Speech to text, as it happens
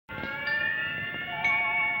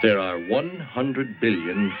There are 100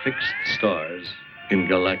 billion fixed stars in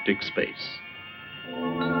galactic space.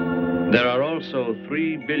 There are also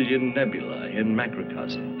 3 billion nebulae in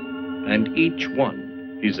macrocosm, and each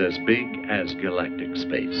one is as big as galactic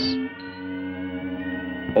space.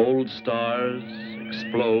 Old stars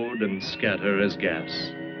explode and scatter as gas,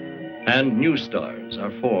 and new stars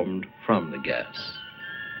are formed from the gas.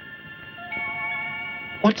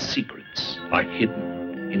 What secrets are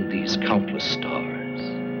hidden in these countless stars?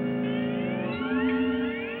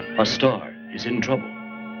 A star is in trouble.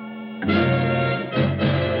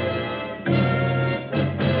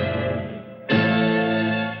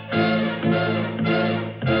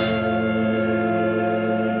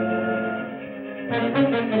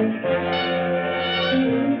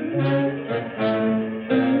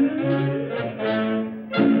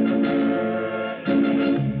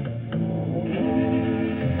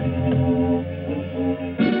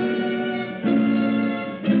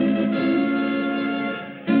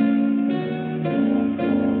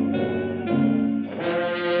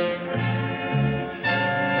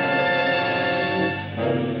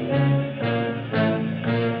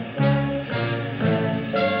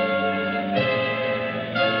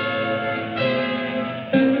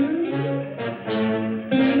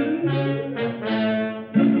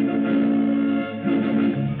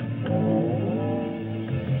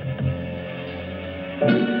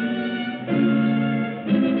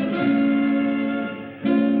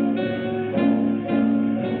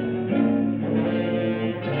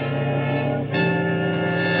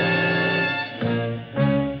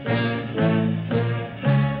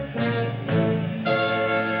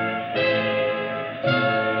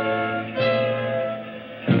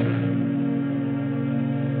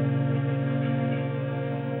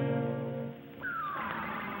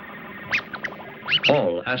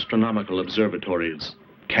 All astronomical observatories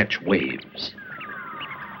catch waves.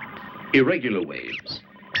 Irregular waves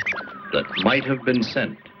that might have been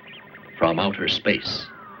sent from outer space.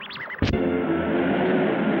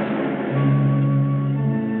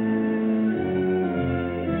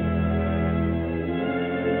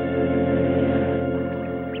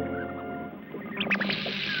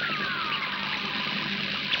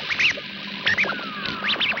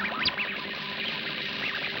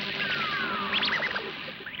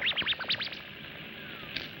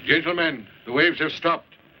 Gentlemen, the waves have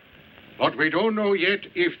stopped. But we don't know yet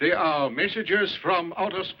if they are messages from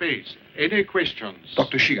outer space. Any questions?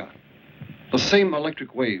 Dr. Shiga, the same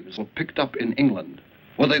electric waves were picked up in England.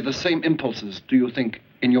 Were they the same impulses, do you think,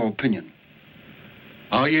 in your opinion?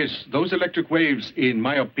 Ah, yes. Those electric waves, in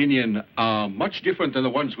my opinion, are much different than the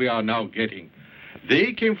ones we are now getting.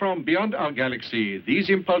 They came from beyond our galaxy. These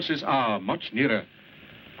impulses are much nearer.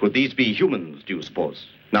 Could these be humans, do you suppose,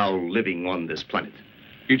 now living on this planet?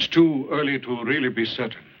 It's too early to really be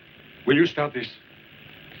certain. Will you start this?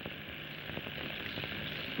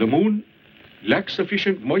 The moon lacks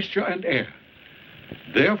sufficient moisture and air.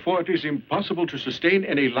 Therefore, it is impossible to sustain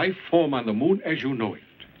any life form on the moon as you know it.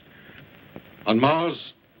 On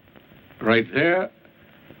Mars, right there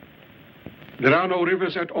are no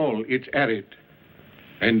rivers at all. It's arid.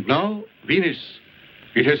 And now, Venus,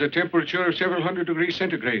 it has a temperature of several hundred degrees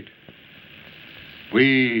centigrade.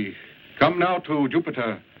 We come now to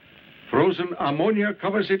Jupiter. Frozen ammonia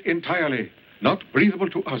covers it entirely, not breathable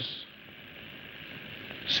to us.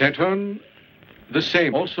 Saturn, the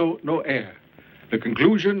same, also no air. The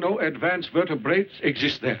conclusion, no advanced vertebrates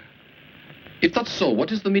exist there. If that's so,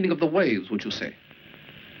 what is the meaning of the waves, would you say?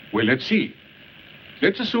 Well, let's see.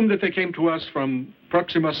 Let's assume that they came to us from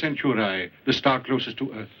Proxima Centauri, the star closest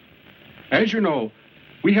to Earth. As you know,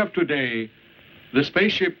 we have today the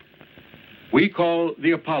spaceship we call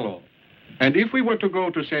the Apollo. And if we were to go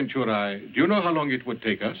to Centauri, do you know how long it would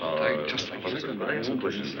take us?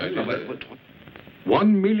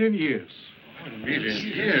 1 million years. 1 million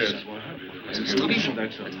years?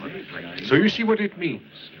 So you see what it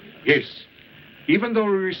means. Yes, even though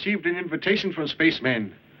we received an invitation from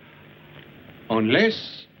spacemen,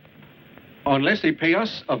 unless they pay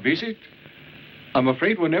us a visit, I'm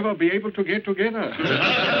afraid we'll never be able to get together.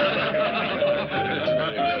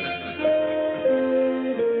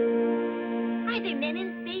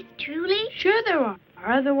 Sure there are.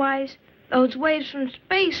 Otherwise, those waves from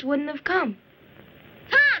space wouldn't have come.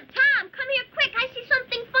 Tom, come here quick. I see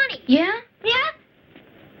something funny. Yeah? Yeah?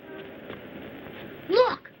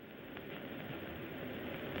 Look.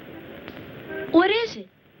 What is it?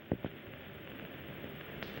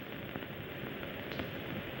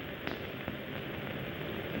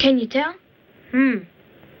 Can you tell?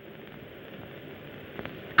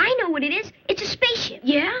 I know what it is. It's a spaceship.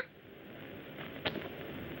 Yeah?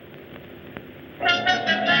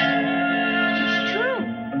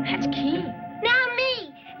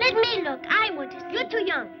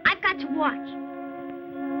 watch.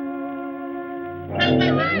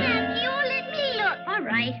 Come on, Akio, let me look. All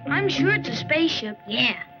right. I'm sure it's a spaceship.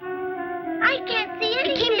 Yeah. I can't see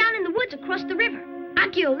anything. It came down in the woods across the river.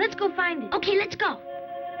 Akio, let's go find it. Okay, let's go.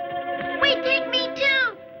 Wait, take me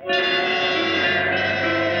too.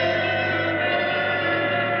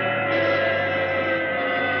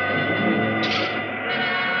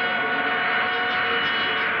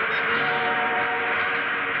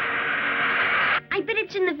 I bet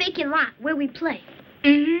it's in the vacant lot where we play.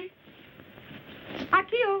 Mm-hmm.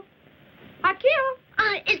 Akio. Akio.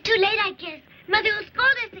 It's too late, I guess. Mother will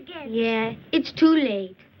scold us again. Yeah, it's too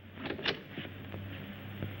late.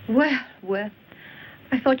 Well,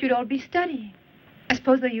 I thought you'd all be studying. I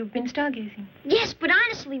suppose that you've been stargazing. Yes, but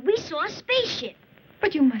honestly, we saw a spaceship.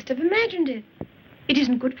 But you must have imagined it. It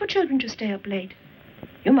isn't good for children to stay up late.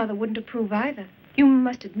 Your mother wouldn't approve either. You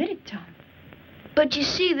must admit it, Tom. But you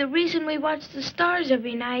see, the reason we watch the stars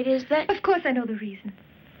every night is that... Of course I know the reason.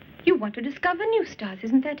 You want to discover new stars,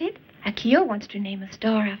 isn't that it? Akio wants to name a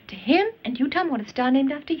star after him, and you, Tom, want a star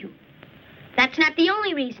named after you. That's not the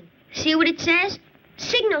only reason. See what it says?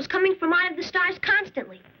 Signals coming from out of the stars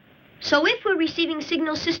constantly. So if we're receiving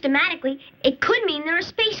signals systematically, it could mean there are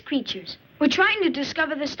space creatures. We're trying to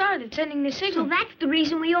discover the star that's sending the signal. So that's the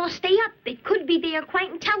reason we all stay up. It could be they are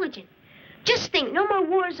quite intelligent. Just think, no more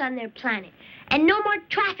wars on their planet, and no more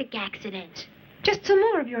traffic accidents. Just some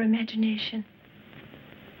more of your imagination.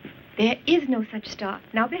 There is no such star.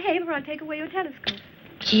 Now behave or I'll take away your telescope.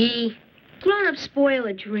 Gee, grown-ups spoil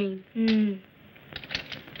a dream.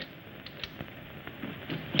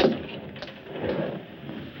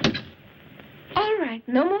 All right,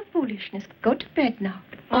 no more foolishness. Go to bed now.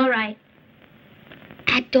 All right.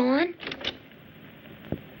 At dawn?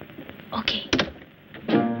 Okay.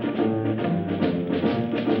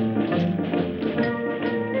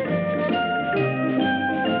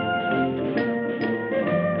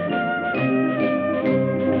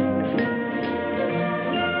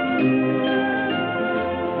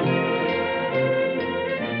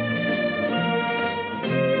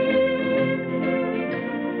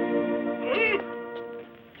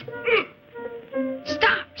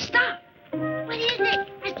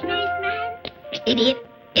 Idiot.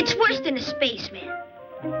 It's worse than a spaceman.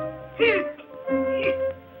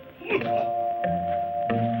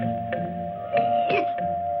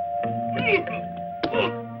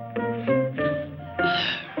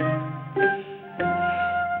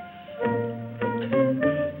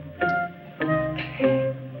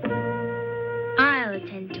 I'll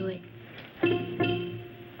attend to it.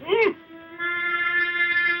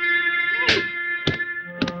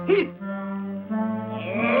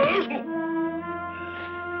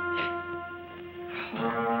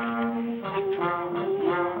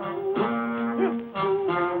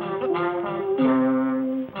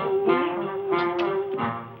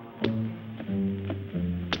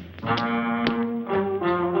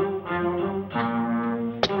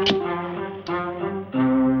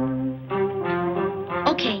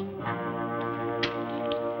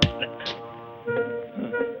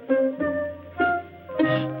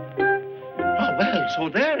 So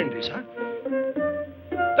there it is, huh?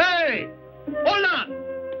 Hey! Hold on!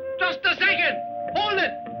 Just a second! Hold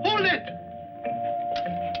it! Hold it!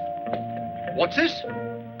 What's this?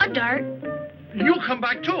 A dart. You come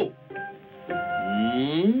back too.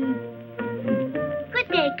 Good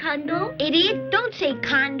day, Kondo. Idiot, don't say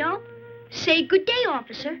condo. Say good day,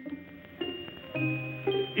 officer.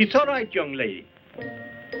 It's all right, young lady.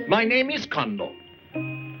 My name is Kondo.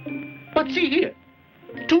 But see here.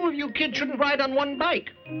 Two of you kids shouldn't ride on one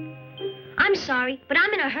bike. I'm sorry, but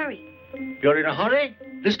I'm in a hurry. You're in a hurry?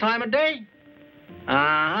 This time of day?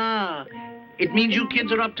 Ah, it means you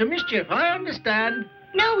kids are up to mischief. I understand.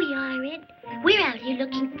 No, we aren't. We're out here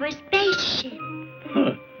looking for a spaceship.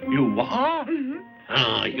 Huh. You are? Mm-hmm.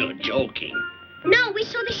 Ah, you're joking. No, we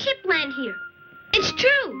saw the ship land here. It's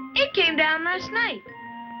true. It came down last night.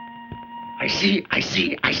 I see.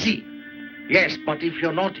 Yes, but if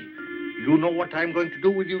you're naughty, you know what I'm going to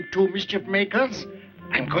do with you two mischief makers?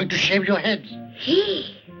 I'm going to shave your heads. Hey.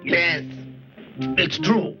 Yes, it's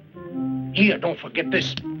true. Here, don't forget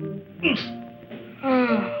this.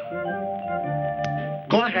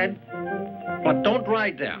 Go ahead, but don't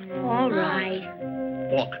ride there. All right.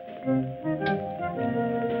 Walk.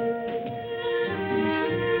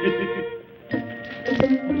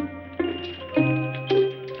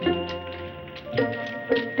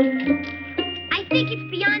 I think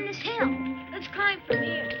it's beyond this hill. Let's climb from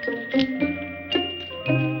here.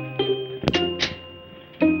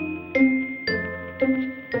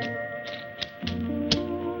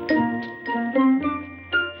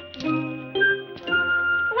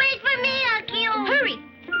 Wait for me!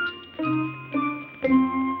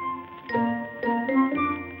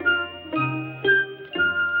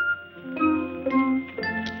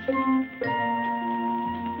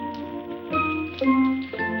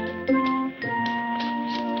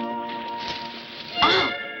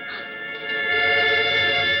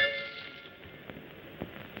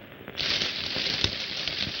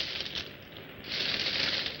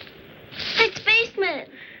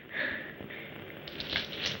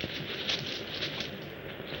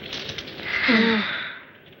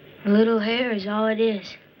 here is all it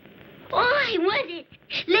is. Oh, I want it.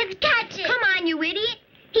 Let's catch it. Come on, you idiot.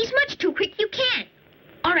 He's much too quick. You can't.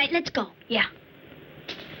 All right, let's go. Yeah.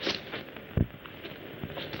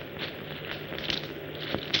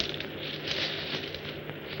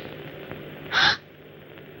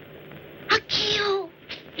 Akio!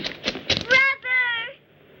 Brother!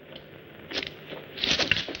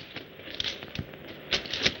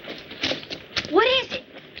 What is it?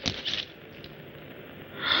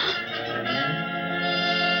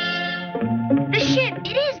 The ship.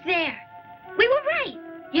 It is there. We were right.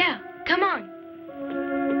 Yeah, come on.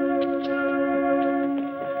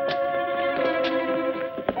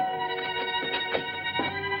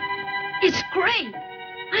 It's great.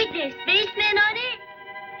 Aren't there spacemen on it?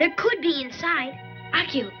 There could be inside.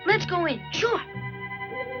 Akio, let's go in. Sure.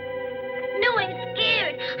 No, I'm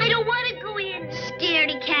scared. I don't want to go in.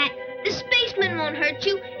 Scaredy cat. The spacemen won't hurt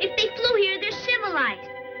you. If they flew here, they're civilized.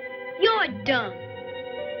 You're dumb.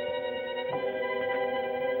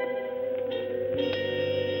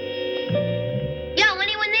 Yo,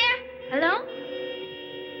 anyone there? Hello?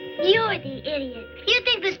 You're the idiot. You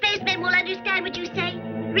think the spacemen will understand what you say?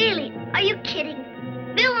 Really? Are you kidding?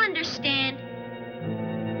 They'll understand.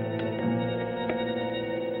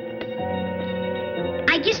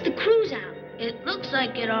 I guess the crew's out. It looks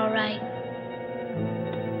like it, all right.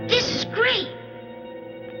 This is great.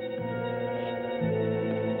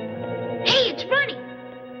 Hey, it's running.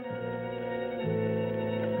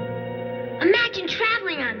 Imagine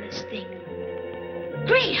traveling on this thing.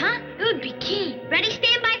 Great, huh? It would be keen. Ready,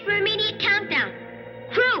 stand by for immediate countdown.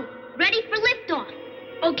 Crew, ready for liftoff.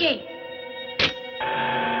 Okay.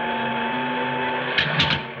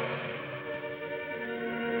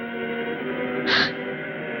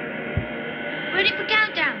 Ready for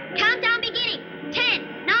countdown. Countdown beginning.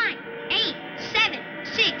 10, 9, 8, 7,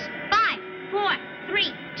 6, 5, 4,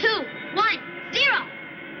 3, 2, 1, 0.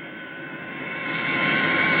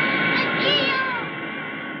 Akio!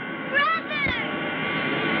 Brother!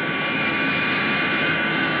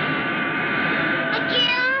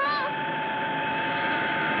 Akio!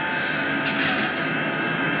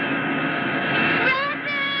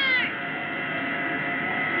 Brother!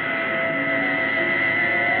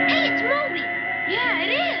 Hey, it's moving. Yeah, it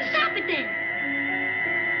is. Stop it then.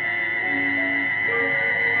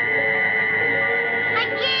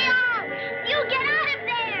 Akio! You get out of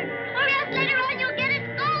there! Or else later on you'll get a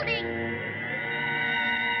scolding!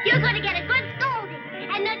 You're gonna get a good scolding,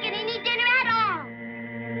 and not get any dinner at all!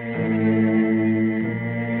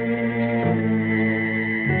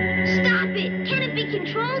 Stop it. Can it be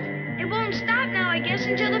controlled? It won't stop now, I guess,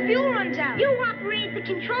 until the fuel runs out. You operated the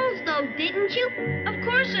controls, though, didn't you? Of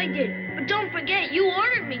course I did. But don't forget, you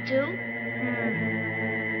ordered me to.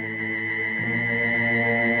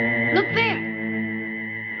 Look there.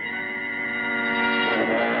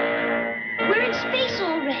 We're in space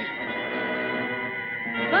already.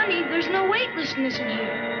 Funny, there's no weightlessness in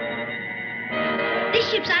here. This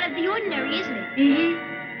ship's out of the ordinary, isn't it? Mm-hmm.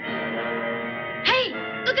 Hey,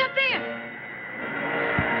 look up there.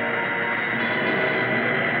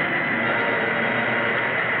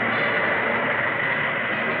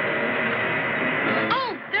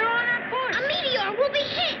 Oh, they're on our course. A meteor. We'll be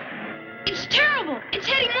hit. It's terrible. It's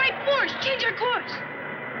heading right for us. Change our course.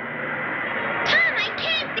 Tom, I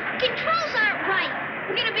can't. The controls aren't right.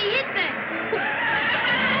 We're gonna be hit then.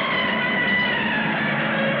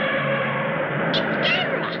 It's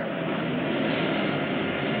Gamera.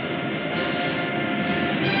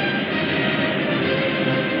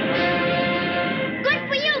 Good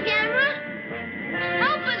for you, Gamera.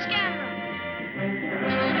 Help us, Gamera.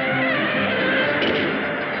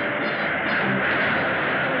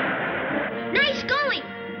 Nice going.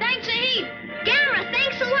 Thanks a heap. Gamera,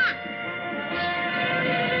 thanks a lot.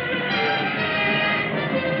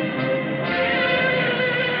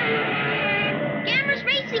 Gamera's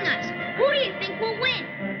racing us. Who do you think will win?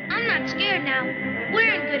 I'm not scared now.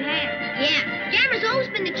 We're in good hands. Yeah, Gamera's always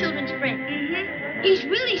been the children's friend. Mm-hmm. He's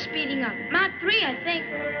really speeding up. Mach 3, I think.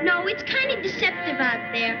 No, it's kind of deceptive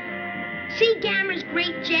out there. See Gamera's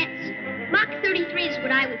great jets? Mach 33 is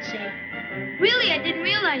what I would say. Really, I didn't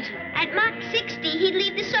realize it. At Mach 60, he'd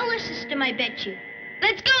leave the solar system, I bet you.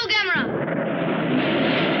 Let's go, Gamera.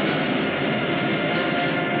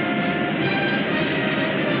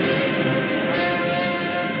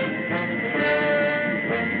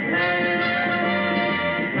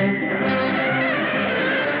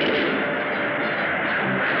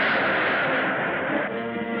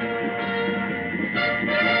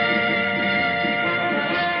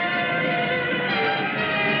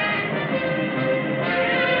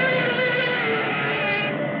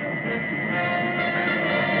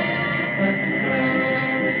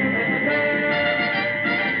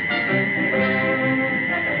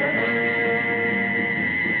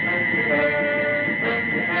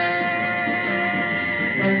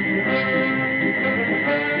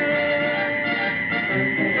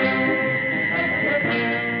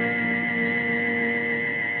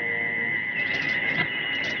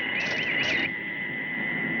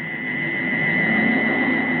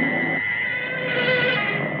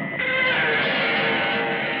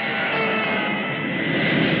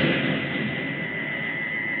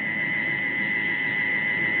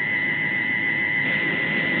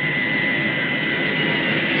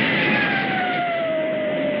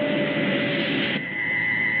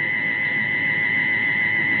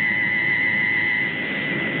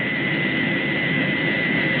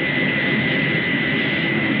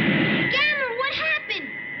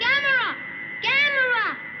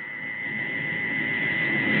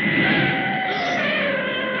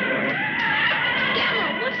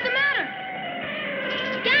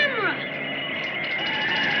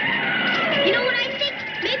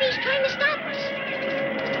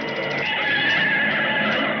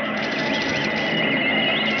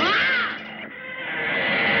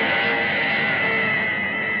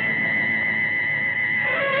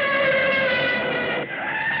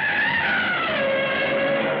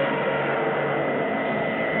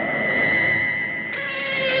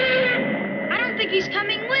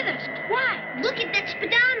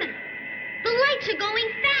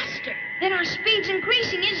 Then our speed's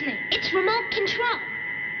increasing, isn't it? It's remote control.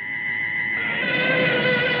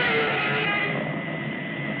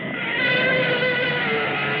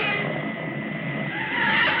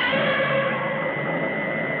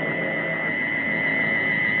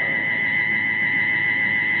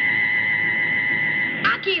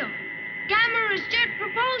 Akio, Gamera's jet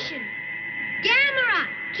propulsion. Gamera,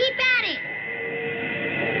 keep at it.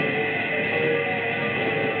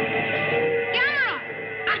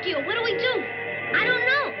 Akio, what do we do? I don't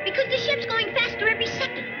know, because the ship's going faster every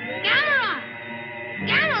second. Gamera!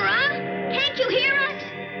 Gamera! Can't you hear us?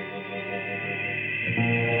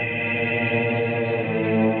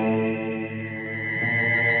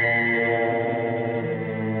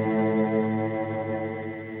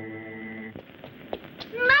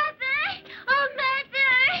 Mother! Oh,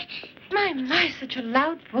 Mother! My, such a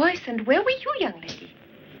loud voice. And where were you, young lady?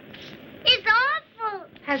 It's awful.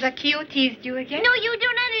 Has Akio teased you again? No, you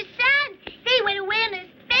don't understand. They went away on a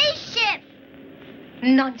spaceship.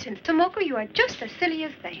 Nonsense. Tomoko, you are just as silly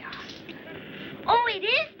as they are. Oh, it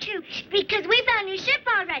is true, because we found your ship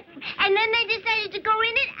all right. And then they decided to go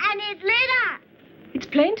in it, and it lit up. It's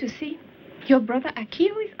plain to see. Your brother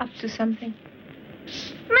Akio is up to something.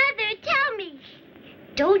 Mother, tell me.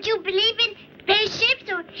 Don't you believe in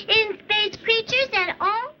spaceships or in space creatures at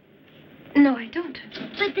all? No, I don't.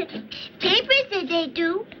 But the paper said they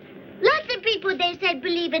do. Lots of people, they said,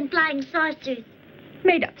 believe in flying saucers.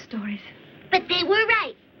 Made up stories. But they were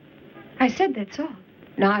right. I said that's all.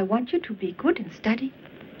 Now I want you to be good and study,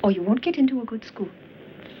 or you won't get into a good school.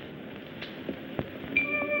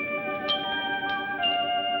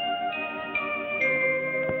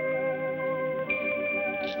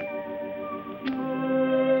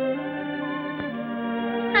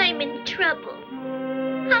 I'm in trouble.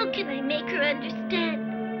 How can I make her understand?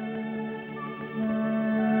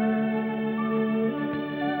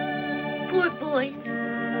 Poor boys.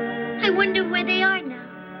 I wonder where they are now.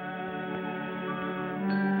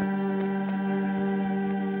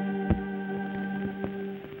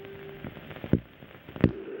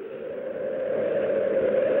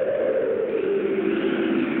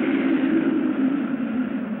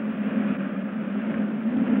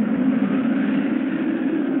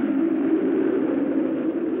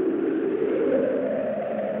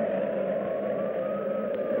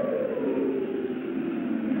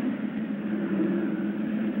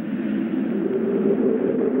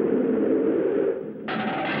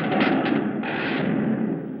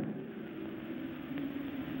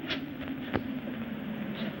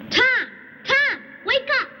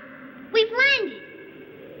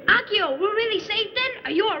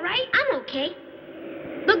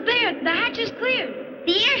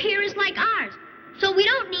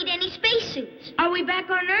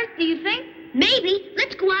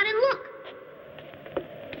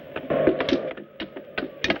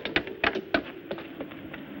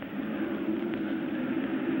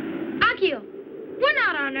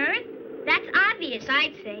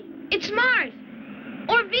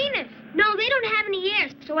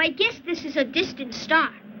 A distant star.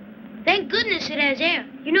 Thank goodness it has air.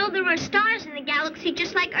 You know, there are stars in the galaxy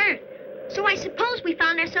just like Earth. So I suppose we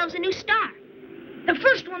found ourselves a new star. The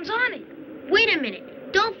first one's on it. Wait a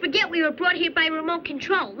minute. Don't forget we were brought here by remote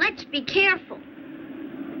control. Let's be careful.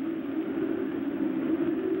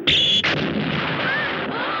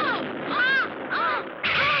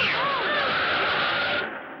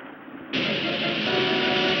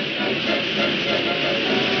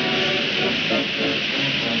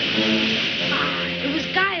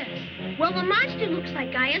 Well, the monster looks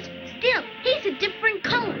like Gaius. Still, he's a different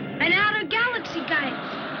color. An outer galaxy Gaius.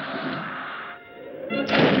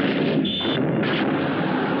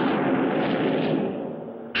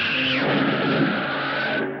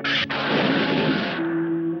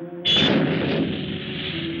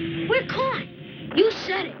 We're caught. You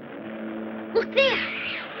said it. Look there.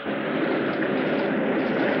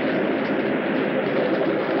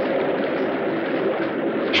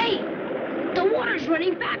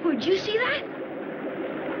 Running backwards. You see that?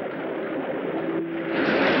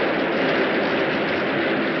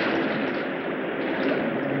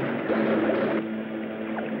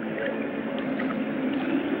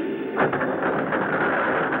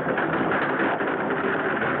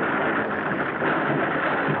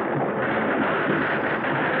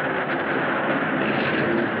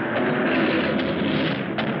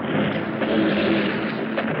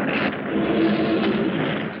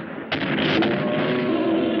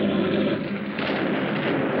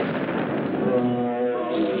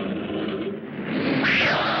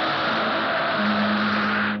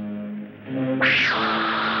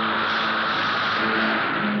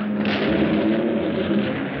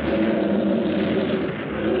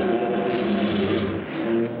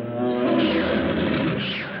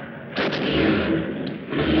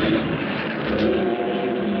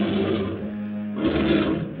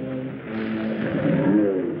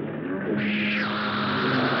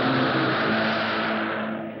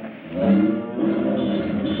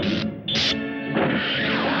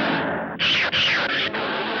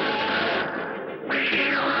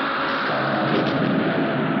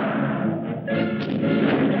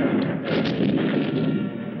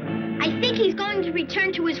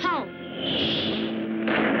 return to his home.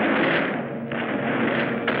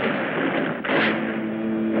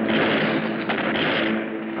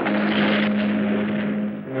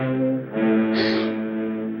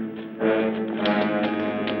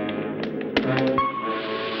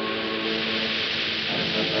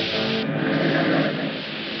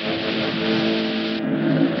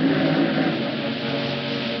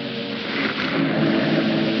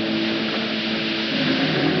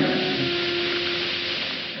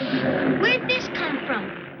 Where'd this come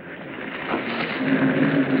from?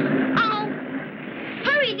 Oh!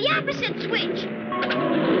 Hurry, the opposite switch!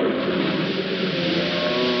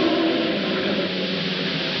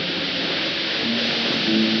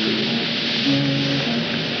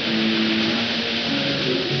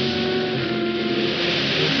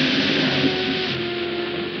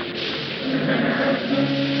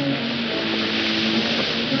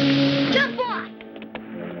 Jump off!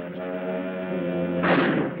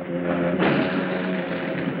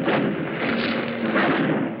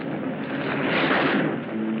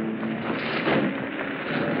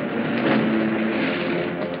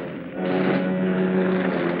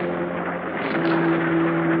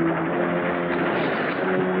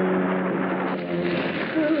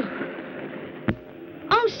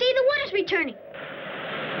 Oh, see, the water's returning.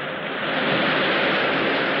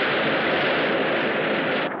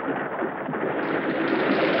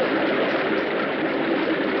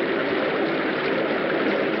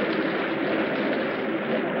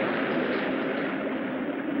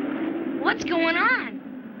 What's going on?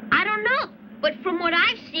 I don't know, but from what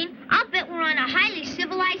I've seen, I'll bet we're on a highly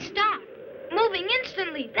civilized star. Moving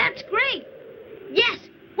instantly. That's great. Yes.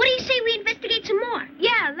 What do you say we investigate some more?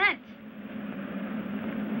 Yeah, let's.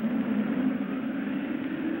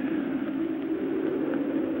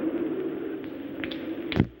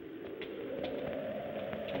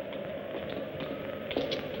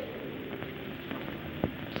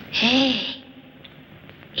 Hey,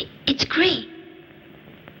 it's great.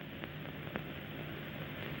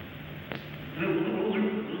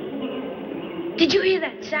 Did you hear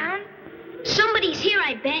that sound? Somebody's here,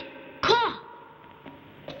 I bet. Call.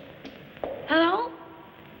 Hello?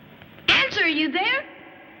 Answer, are you there?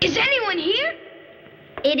 Is anyone here?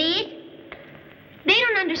 Idiot. They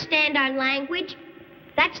don't understand our language.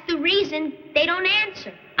 That's the reason they don't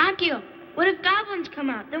answer. Akio, what if goblins come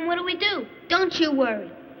out? Then what do we do? Don't you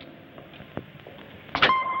worry.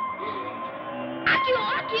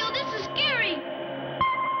 Akio, this is scary.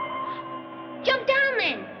 Jump down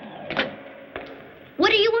then.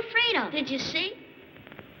 What are you afraid of? Did you see?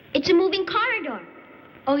 It's a moving corridor.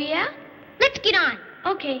 Oh, yeah? Let's get on.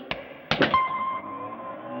 Okay.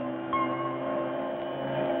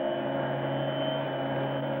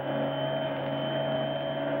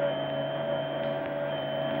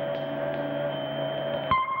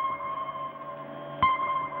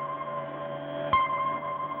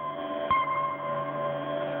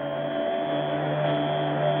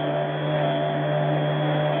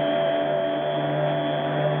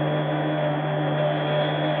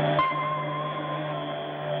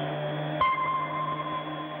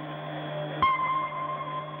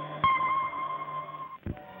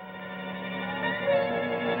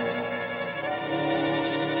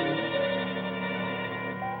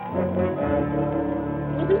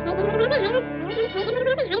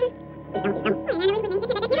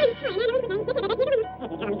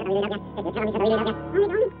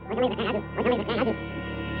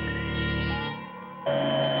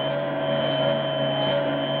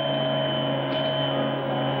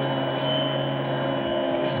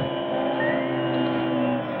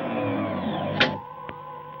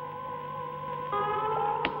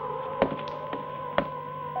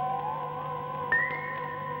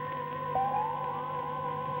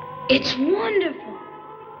 It's wonderful.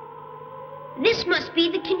 This must be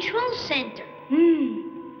the control center.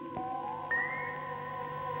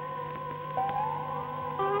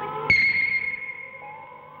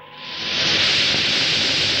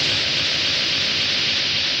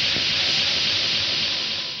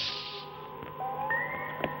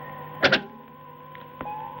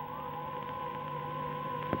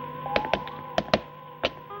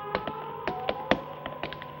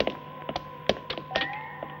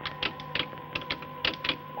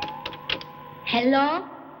 Hello?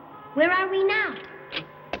 Where are we now?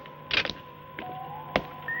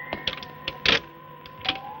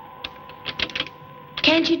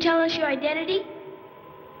 Can't you tell us your identity?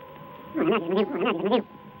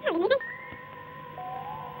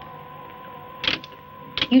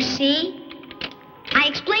 You see? I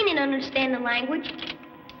explain and understand the language.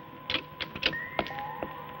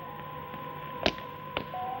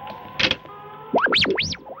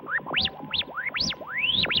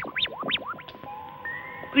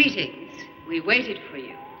 Greetings. We waited for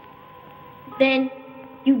you. Then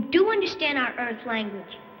you do understand our Earth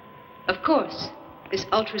language. Of course. This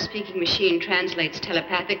ultra-speaking machine translates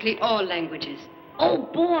telepathically all languages. Oh,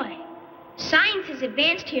 boy. Science has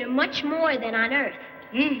advanced here much more than on Earth.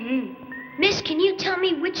 Mm-hmm. Miss, can you tell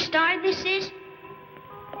me which star this is?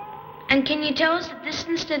 And can you tell us the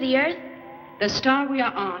distance to the Earth? The star we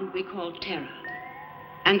are on we call Terra.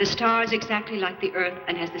 And the star is exactly like the Earth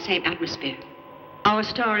and has the same atmosphere. Our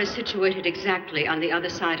star is situated exactly on the other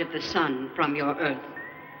side of the sun from your Earth.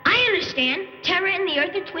 I understand. Terra and the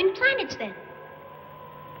Earth are twin planets then.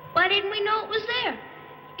 Why didn't we know it was there?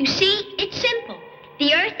 You see, it's simple.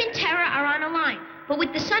 The Earth and Terra are on a line, but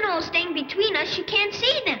with the sun all staying between us, you can't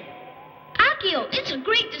see them. Akio, it's a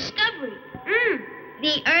great discovery.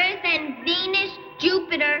 The Earth and Venus,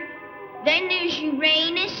 Jupiter, then there's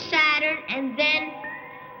Uranus, Saturn, and then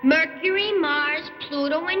Mercury, Mars,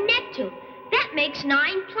 Pluto, and Neptune. That makes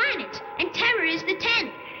 9 planets, and Terra is the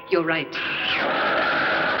 10th. You're right.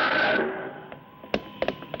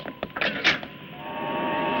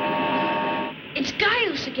 It's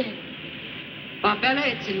Gaius again. Barbella,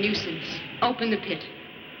 it's a nuisance. Open the pit.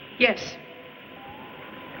 Yes.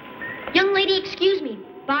 Young lady, excuse me.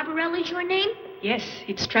 Barbarella's your name? Yes,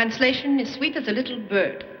 its translation is sweet as a little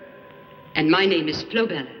bird. And my name is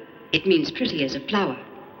Flobella. It means pretty as a flower.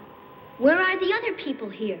 Where are the other people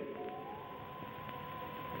here?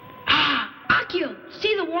 Ah, Akio,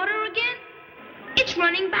 see the water again? It's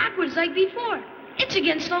running backwards like before. It's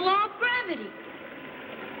against the law of gravity.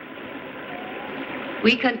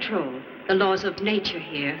 We control the laws of nature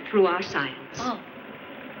here through our science. Oh,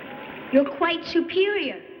 you're quite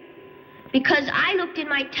superior. Because I looked in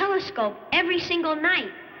my telescope every single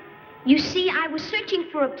night. You see, I was searching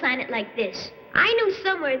for a planet like this. I knew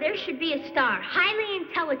somewhere there should be a star, highly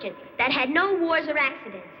intelligent, that had no wars or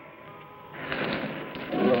accidents.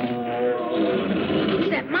 It's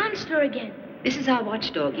that monster again. This is our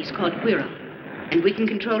watchdog. He's called Guiron. And we can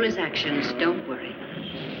control his actions. Don't worry.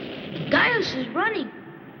 Gaius is running.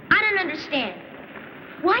 I don't understand.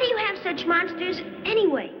 Why do you have such monsters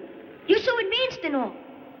anyway? You're so advanced and all.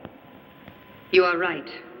 You are right.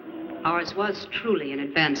 Ours was truly an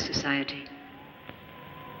advanced society.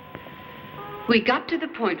 We got to the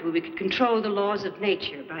point where we could control the laws of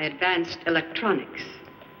nature by advanced electronics.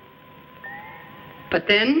 But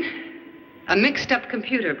then, a mixed-up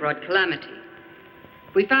computer brought calamity.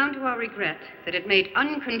 We found to our regret that it made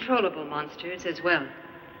uncontrollable monsters as well.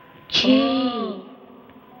 Gee.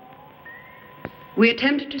 We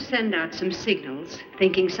attempted to send out some signals,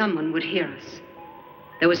 thinking someone would hear us.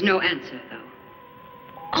 There was no answer, though.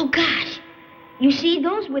 Oh, gosh. You see,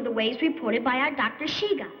 those were the waves reported by our Dr.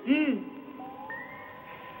 Shiga.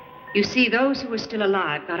 You see, those who were still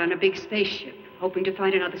alive got on a big spaceship, hoping to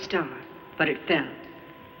find another star, but it fell.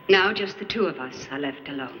 Now just the 2 of us are left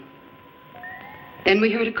alone. Then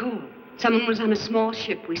we heard a call. Someone was on a small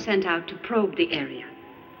ship we sent out to probe the area.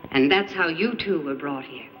 And that's how you 2 were brought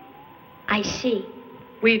here. I see.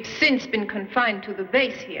 We've since been confined to the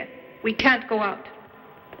base here. We can't go out.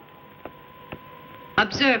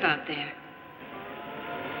 Observe out there.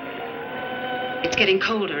 It's getting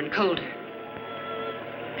colder and colder.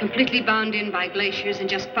 Completely bound in by glaciers in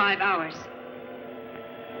just 5 hours.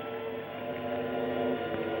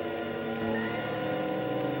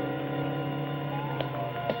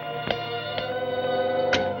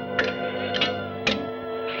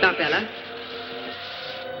 Barbella.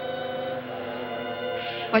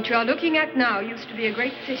 What you are looking at now used to be a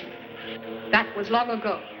great city. That was long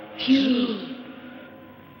ago. Phew.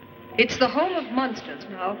 It's the home of monsters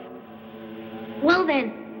now. Well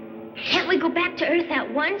then, can't we go back to Earth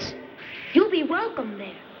at once? You'll be welcome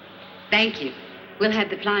there. Thank you. We'll have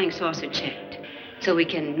the flying saucer checked, so we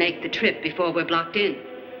can make the trip before we're blocked in.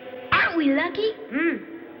 Aren't we lucky?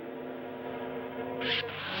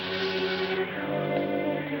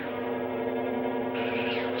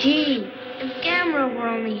 Gee, if Gamera were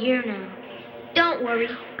only here now. Don't worry.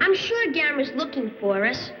 I'm sure Gamera's looking for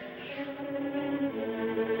us.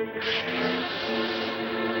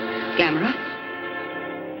 Gamera?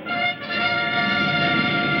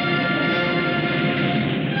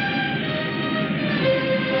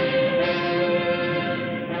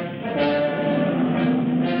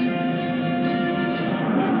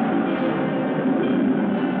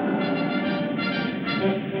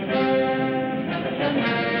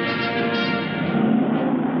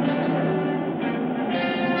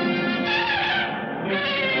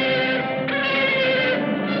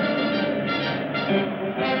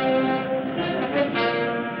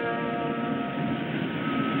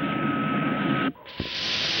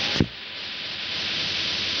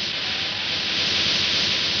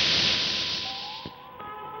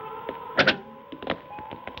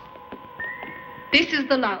 is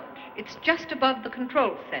the lounge. It's just above the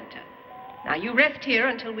control center. Now, you rest here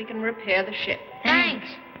until we can repair the ship. Thanks.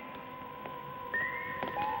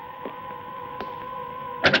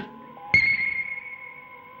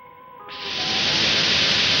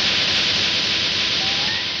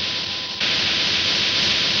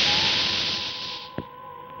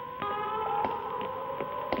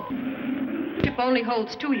 Only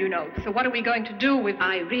holds two, you know. So what are we going to do with...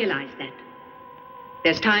 I realize that.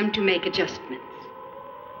 There's time to make adjustments.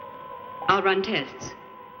 I'll run tests.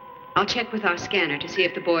 I'll check with our scanner to see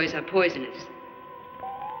if the boys are poisonous.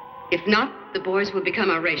 If not, the boys will become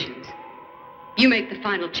our rations. You make the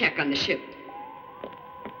final check on the ship.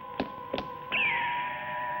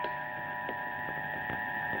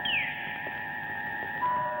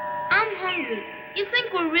 I'm hungry. You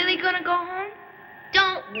think we're really gonna go home?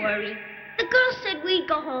 Don't worry. The girl said we'd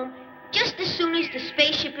go home just as soon as the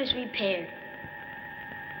spaceship is repaired.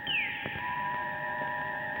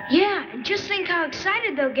 Yeah, and just think how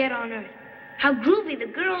excited they'll get on Earth. How groovy the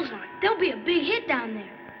girls are. They'll be a big hit down there.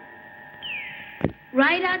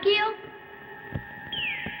 Right, Akio?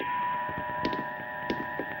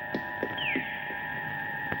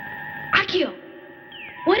 Akio,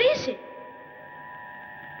 what is it?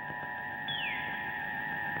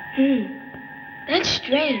 That's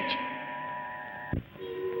strange.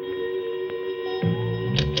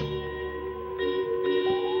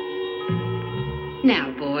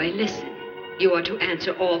 Now, boy, listen. You are to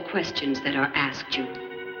answer all questions that are asked you.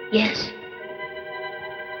 Yes.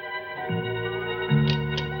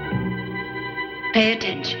 Pay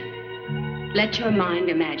attention. Let your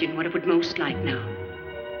mind imagine what it would most like now.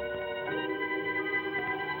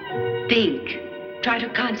 Think. Try to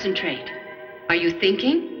concentrate. Are you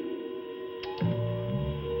thinking?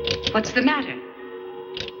 What's the matter?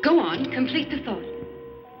 Go on, complete the thought.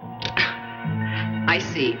 I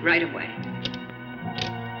see, right away.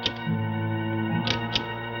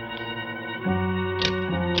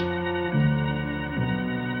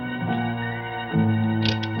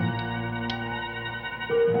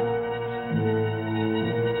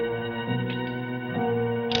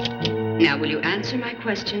 Now, will you answer my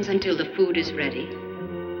questions until the food is ready?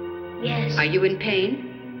 Yes. Are you in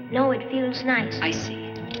pain? No, it feels nice. I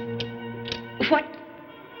see. What?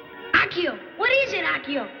 Akio! What is it,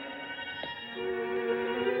 Akio?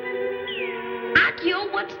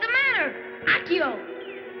 Akio, what's the matter? Akio!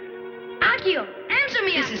 Akio, answer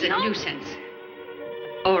me, Akio! This is a nuisance.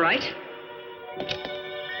 All right.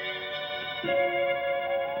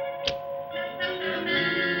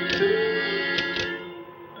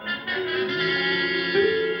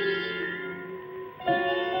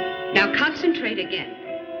 Now concentrate again.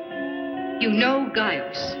 You know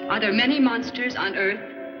Gaios. Are there many monsters on Earth?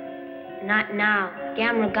 Not now.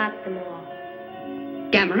 Gamera got them all.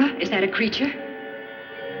 Gamera? Is that a creature?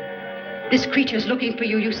 This creature's looking for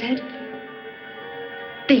you, you said?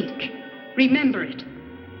 Think. Remember it.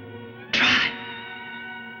 Try.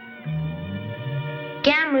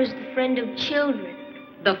 Gamera's the friend of children.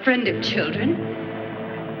 The friend of children?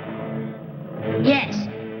 Yes.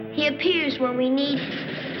 He appears when we need him.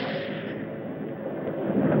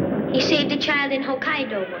 He saved a child in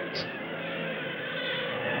Hokkaido once.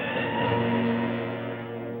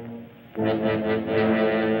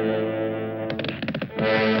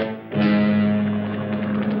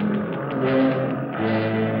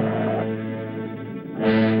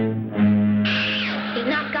 He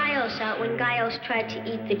knocked Gaios out when Gaios tried to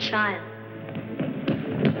eat the child.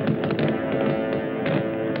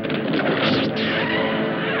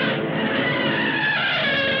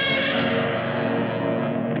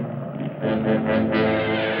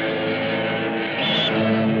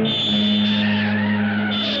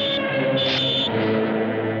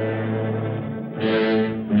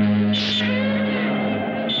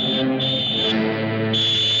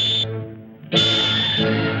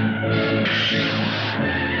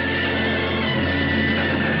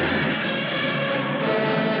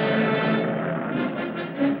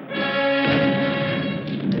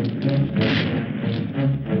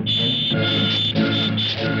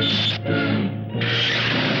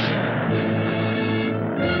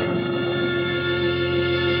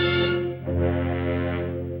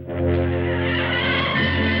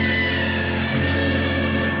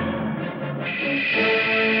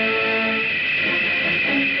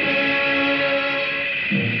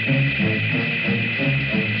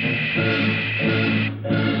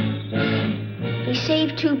 He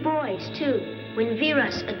saved two boys, too, when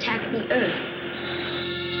Viras attacked the Earth.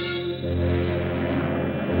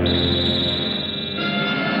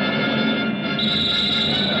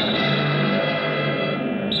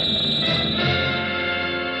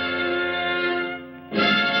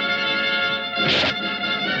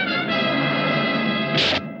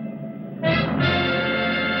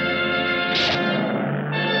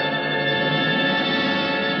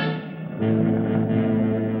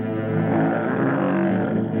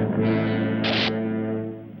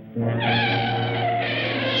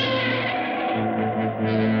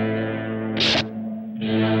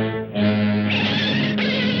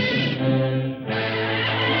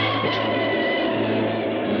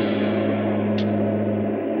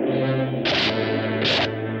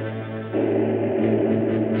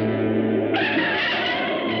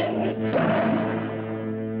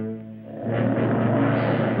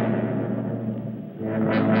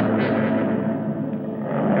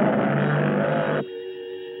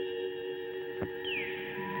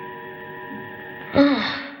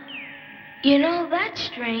 You know, that's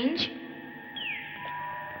strange.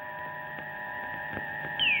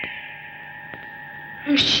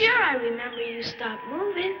 I'm sure I remember you stopped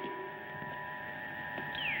moving.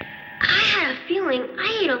 I had a feeling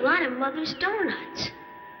I ate a lot of Mother's donuts.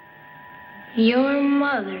 Your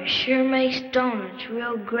mother sure makes donuts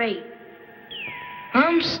real great.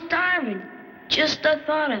 I'm starving. Just the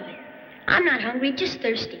thought of it. I'm not hungry, just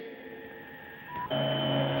thirsty.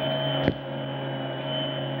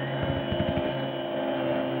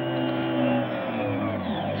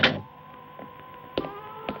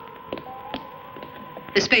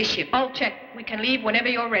 The spaceship. All checked. We can leave whenever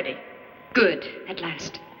you're ready. Good, at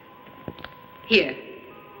last. Here,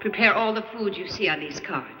 prepare all the food you see on these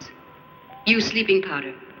cards. Use sleeping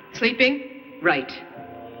powder. Sleeping? Right.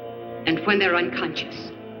 And when they're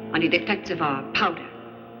unconscious, under the effects of our powder,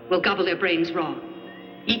 we'll gobble their brains raw.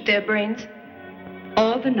 Eat their brains?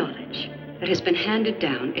 All the knowledge that has been handed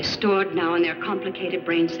down is stored now in their complicated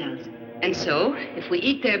brain cells. And so, if we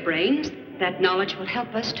eat their brains, that knowledge will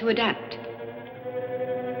help us to adapt.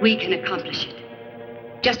 We can accomplish it,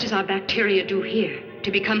 just as our bacteria do here, to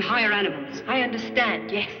become higher animals. I understand,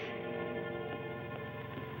 yes.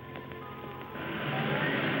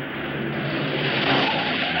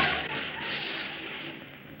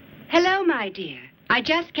 Hello, my dear. I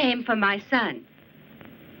just came from my son.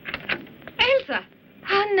 Elsa,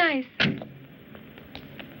 how nice.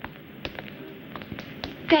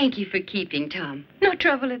 Thank you for keeping Tom. No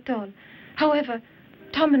trouble at all. However,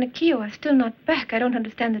 Tom and Akio are still not back. I don't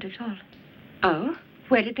understand it at all. Oh?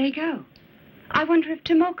 Where did they go? I wonder if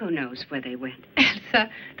Tomoko knows where they went. Elsa,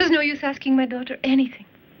 there's no use asking my daughter anything.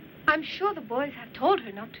 I'm sure the boys have told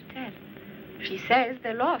her not to tell. She says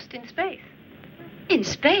they're lost in space. In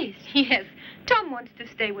space? Yes. Tom wanted to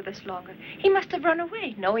stay with us longer. He must have run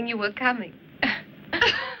away, knowing you were coming.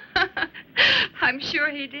 I'm sure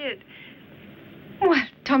he did. Well,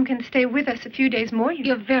 Tom can stay with us a few days more.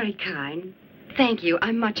 You're very kind. Thank you.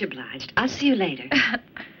 I'm much obliged. I'll see you later.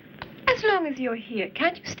 As long as you're here,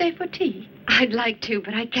 can't you stay for tea? I'd like to,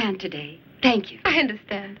 but I can't today. Thank you. I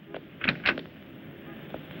understand.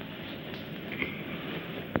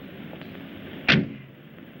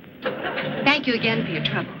 Thank you again for your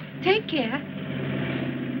trouble. Take care.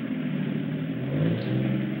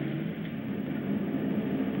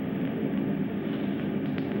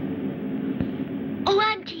 Oh,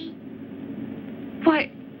 Auntie.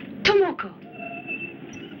 Why, Tomoko.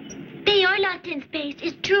 They are lost in space.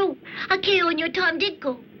 It's true. Akio and your Tom did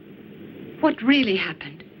go. What really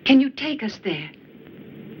happened? Can you take us there?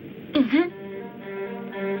 Mm-hmm.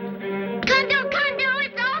 Kondo,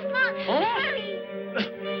 it's awful. Oh? Hurry.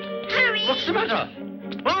 Hurry. What's the matter?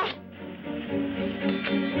 Oh!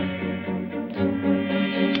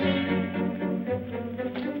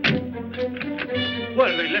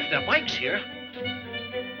 Well, they left their bikes here.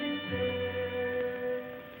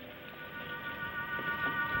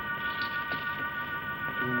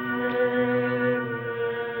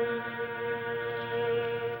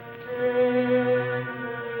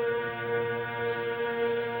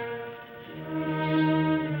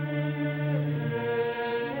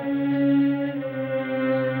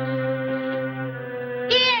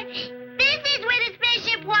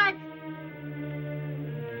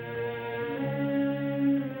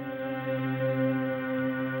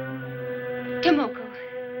 Tomoko,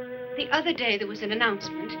 the other day there was an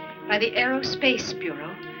announcement by the Aerospace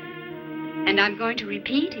Bureau, and I'm going to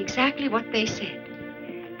repeat exactly what they said.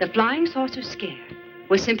 The flying saucer scare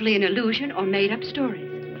was simply an illusion or made-up stories.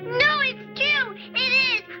 No, it's true. It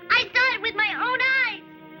is. I saw it with my own eyes.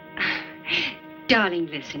 Darling,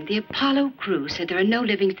 listen. The Apollo crew said there are no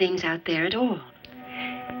living things out there at all.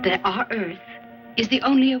 That our Earth is the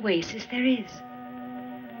only oasis there is.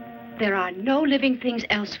 There are no living things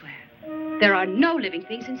elsewhere. There are no living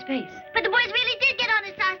things in space. But the boys really did get on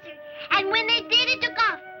the saucer. And when they did, it took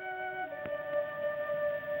off.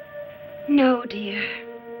 No, dear.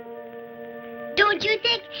 Don't you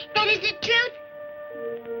think that is the truth?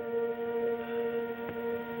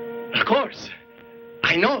 Of course.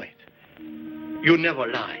 I know it. You never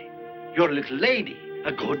lie. You're a little lady,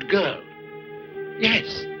 a good girl.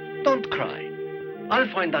 Yes, don't cry. I'll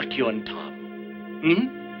find Akio and Tom.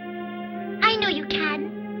 I know you can.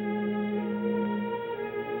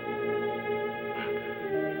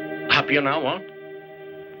 Happier now, huh?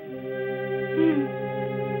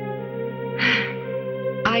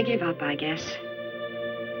 I give up, I guess.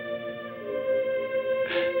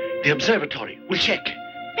 The observatory. We'll check.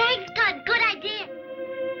 Thanks, Todd. Good idea.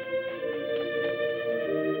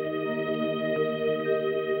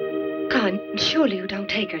 Con, surely you don't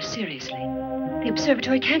take her seriously. The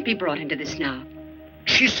observatory can't be brought into this now.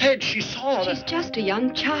 She said she saw She's just a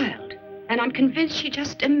young child, and I'm convinced she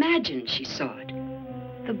just imagined she saw it.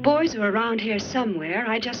 The boys are around here somewhere.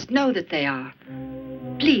 I just know that they are.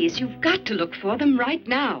 Please, you've got to look for them right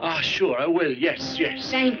now. Ah, sure, I will. Yes,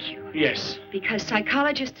 yes. Thank you. Yes. Because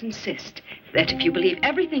psychologists insist that if you believe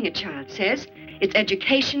everything a child says, it's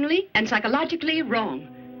educationally and psychologically wrong.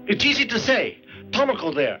 It's easy to say.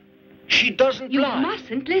 Tomoko there. She doesn't lie. You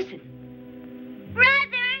mustn't listen.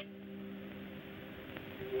 Brother!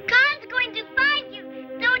 God's going to find you,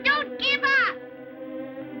 so don't give up!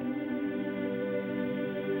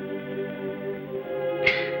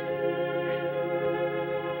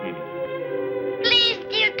 Please,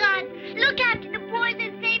 dear God, look after the boys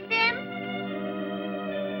and save them.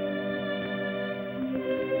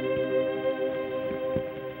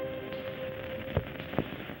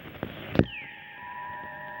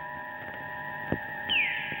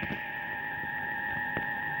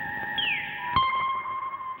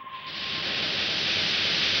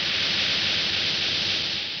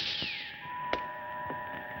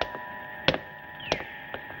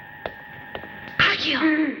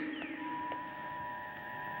 Akio!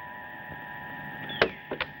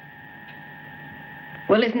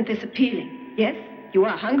 Well, isn't this appealing? Yes? You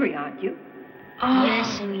are hungry, aren't you? Oh,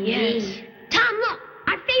 yes, indeed. Tom, look,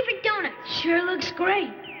 our favorite donut. Sure looks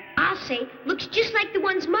great. I'll say, looks just like the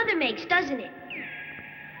ones Mother makes, doesn't it?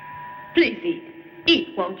 Please eat.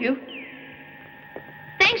 Eat, won't you?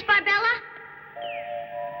 Thanks, Barbella.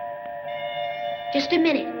 Just a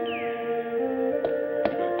minute.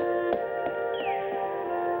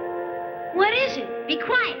 What is it? Be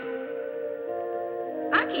quiet.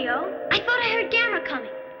 Akio? I thought I heard Gamera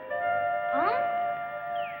coming. Huh?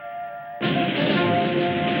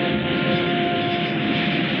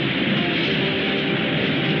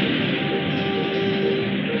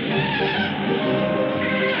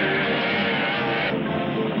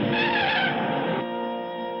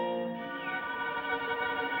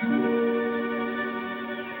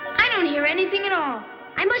 I don't hear anything at all.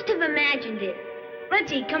 I must have imagined it.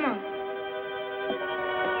 Let's eat, come on.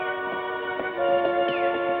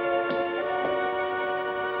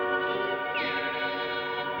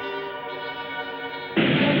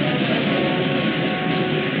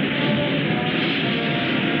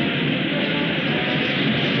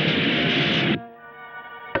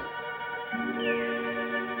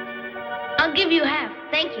 I'll give you half.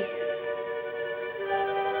 Thank you.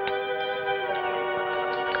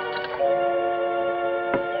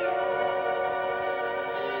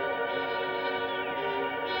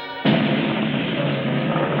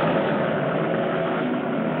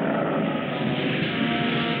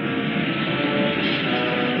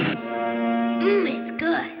 It's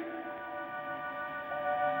good.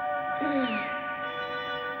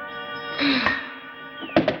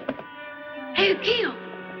 Hey, Akio!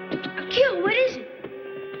 Akio, what is it?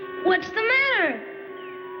 What's the matter?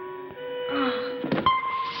 Oh.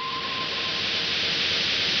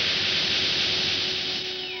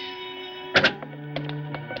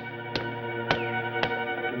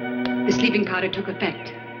 The sleeping powder took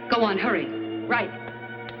effect. Go on, hurry. Right.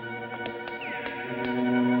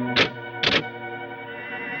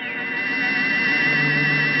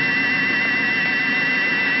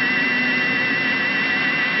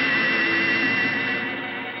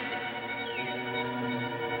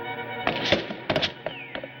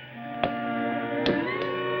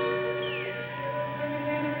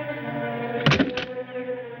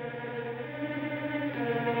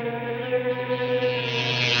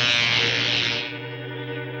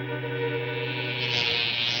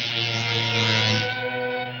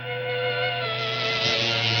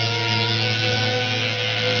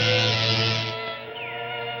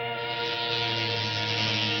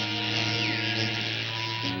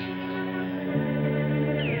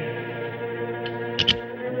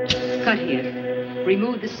 Cut here.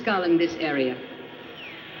 Remove the skull in this area.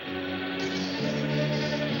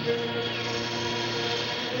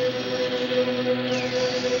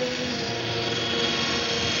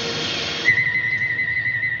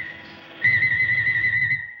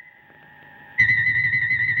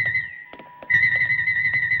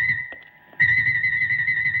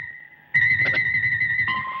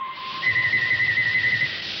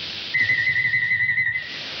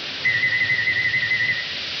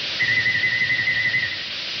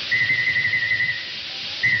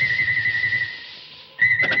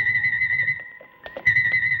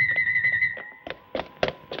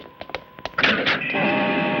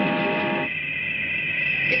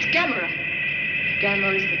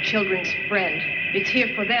 Gamera is the children's friend. It's here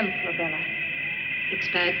for them, Flavella. It's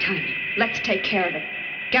bad timing. Let's take care of it.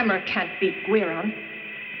 Gamera can't beat Guiron.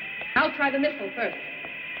 I'll try the missile first.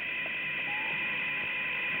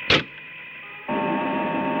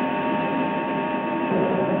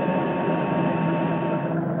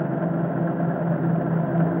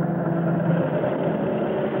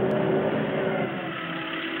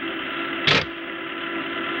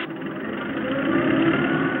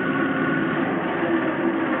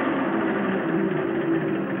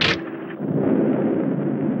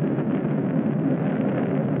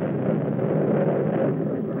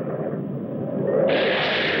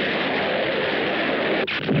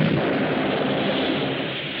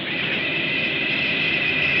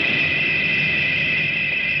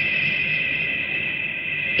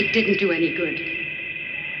 It didn't do any good.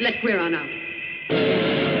 Let Guiron out.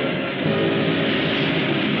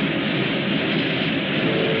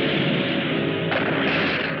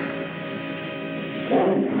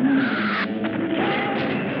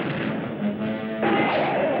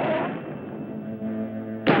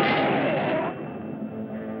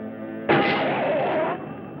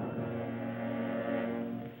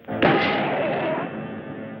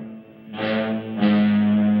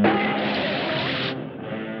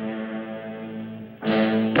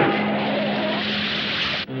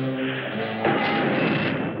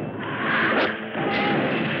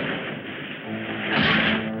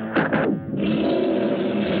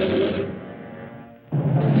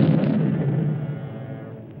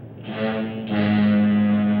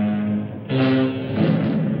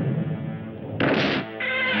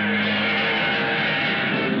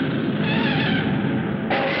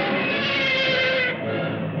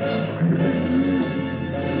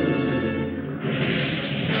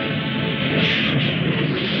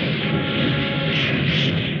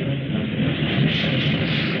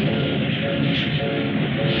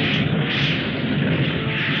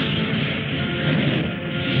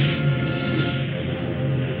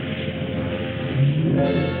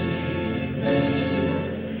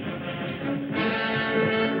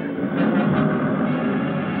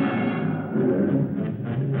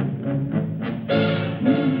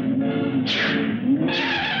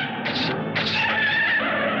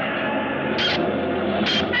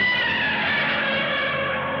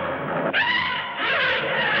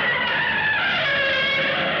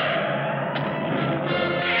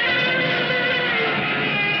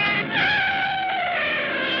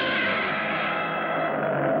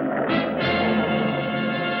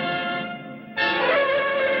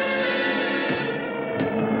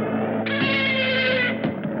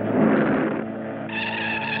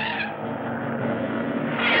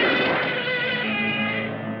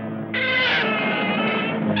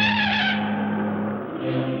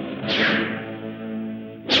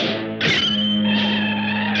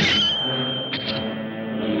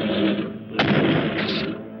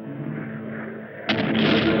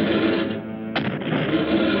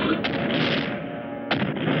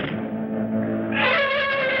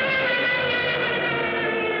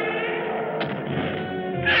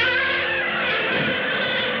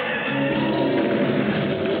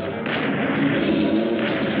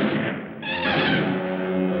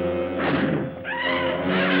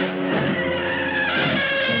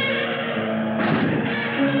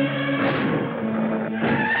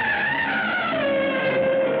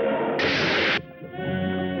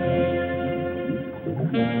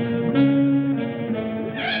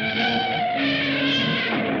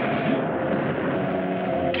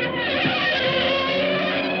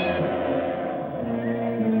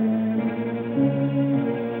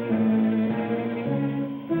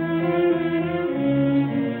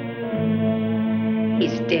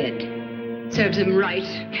 Serves him right.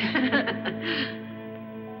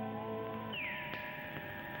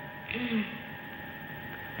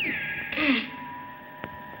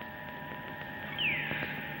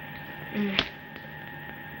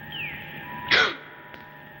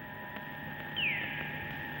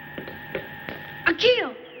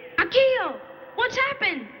 Akio! Akio! What's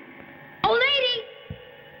happened? Old lady!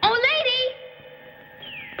 Old lady!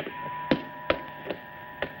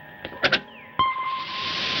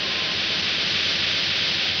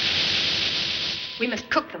 We must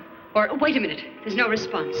cook them. Or, wait a minute. There's no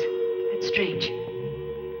response. That's strange.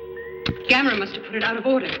 Gamera must have put it out of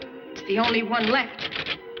order. It's the only one left.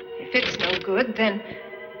 If it's no good, then...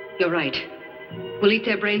 You're right. We'll eat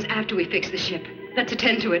their brains after we fix the ship. Let's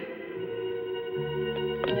attend to it.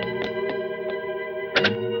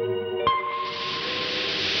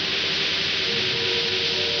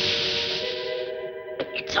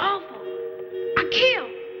 It's awful. Akio!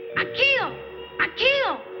 Akio!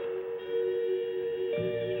 Akio!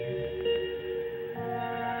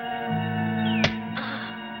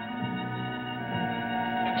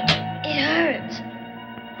 It hurts.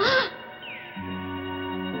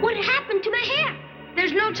 What happened to my hair?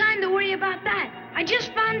 There's no time to worry about that. I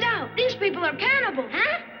just found out. These people are cannibals.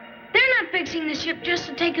 Huh? They're not fixing the ship just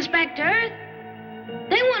to take us back to Earth.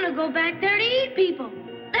 They want to go back there to eat people.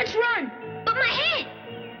 Let's run. But my head.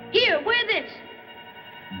 Here, wear this.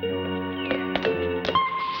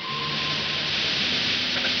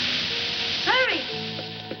 Hurry!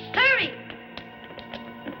 Hurry!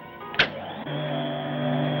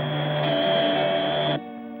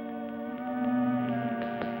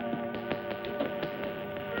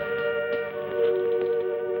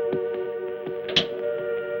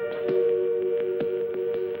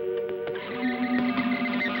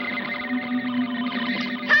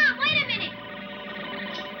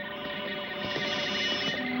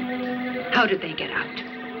 How did they get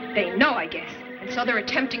out? They know, I guess. And so they're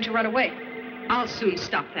attempting to run away. I'll soon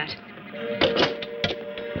stop that.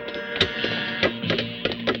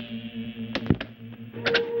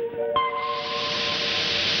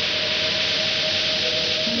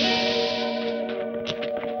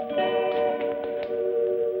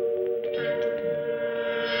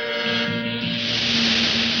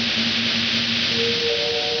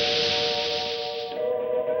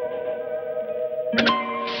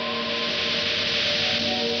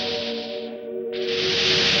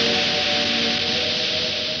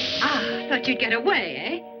 You'd get away,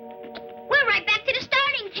 eh? We're right back to the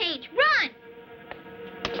starting cage. Run!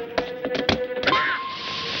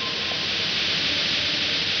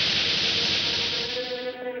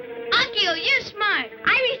 Akio, you're smart.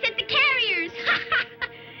 I reset the carriers.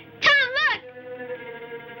 Tom, look!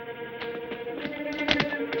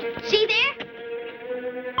 See there?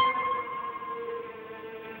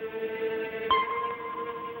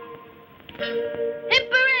 Hip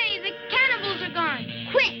hooray! The cannibals are gone.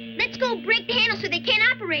 Quick! Let's go break the handle so they can't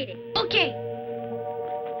operate it. Okay.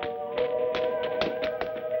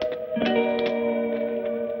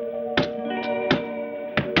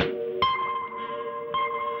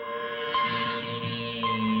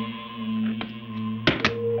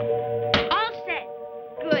 All set.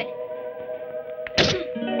 Good.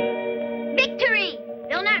 Victory!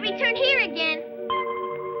 They'll not return here again.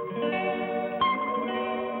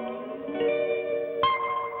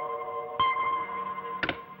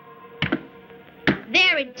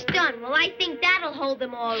 There, it's done. Well, I think that'll hold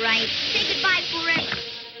them all right. Say goodbye forever.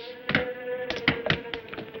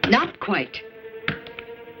 Not quite.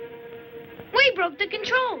 We broke the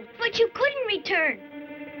control, but you couldn't return.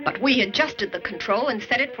 But we adjusted the control and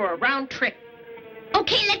set it for a round trip.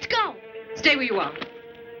 Okay, let's go. Stay where you are.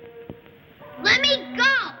 Let me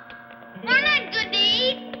go. We're not good to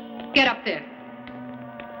eat. Get up there.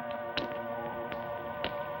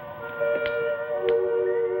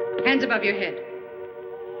 Hands above your head.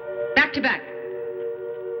 Back to back.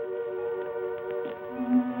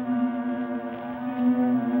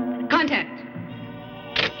 Contact.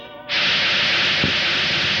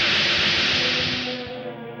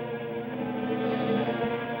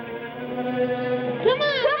 Come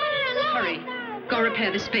on. Hurry. Go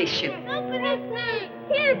repair the spaceship.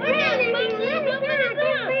 Here,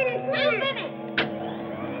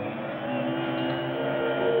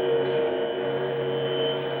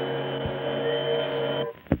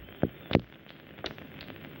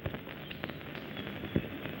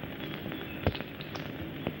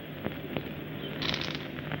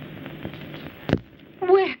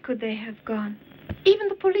 Where could they have gone? Even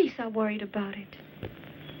the police are worried about it.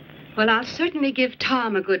 Well, I'll certainly give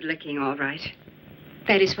Tom a good licking, all right.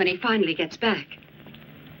 That is when he finally gets back.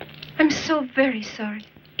 I'm so very sorry.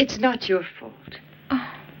 It's not your fault.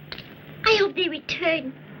 Oh. I hope they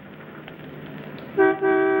return.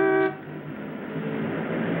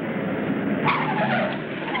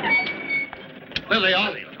 There they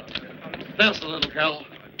are. There's the little girl.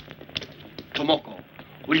 Tomoko,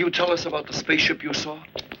 will you tell us about the spaceship you saw?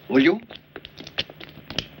 Will you?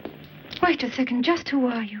 Wait a second. Just who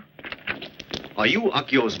are you? Are you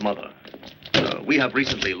Akio's mother? We have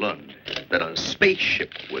recently learned that a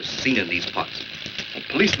spaceship was seen in these parts. A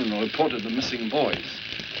policeman reported the missing boys.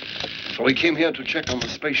 So we came here to check on the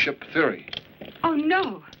spaceship theory. Oh,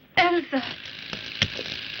 no. Elsa.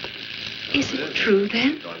 Is it true,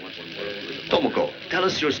 then? Tomoko, tell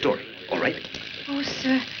us your story, all right? Oh,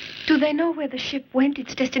 sir. Do they know where the ship went,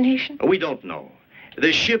 its destination? We don't know.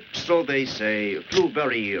 The ship, so they say, flew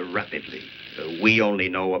very rapidly. We only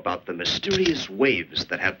know about the mysterious waves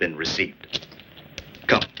that have been received.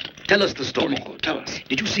 Come, tell us the story. Tomoko, tell us.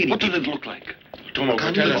 Did you see any What did people? it look like?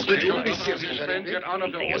 Tomoko, tell us. Did you Get out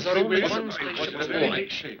of the ordinary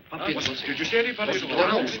ways. Did you see anybody?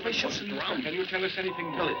 Can you tell us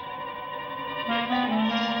anything more?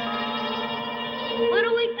 What do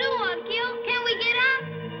we do, Akio? Can we get out?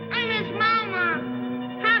 I miss Mama.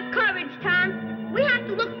 Have courage, Tom. We have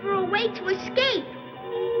to look for a way to escape.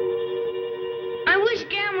 I wish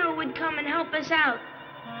Gamera would come and help us out.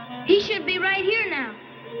 He should be right here now.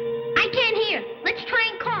 I can't hear. Let's try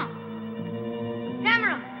and call.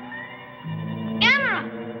 Gamera! Gamera!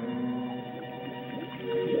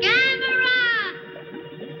 Gamera!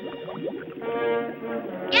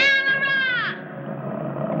 Gamera!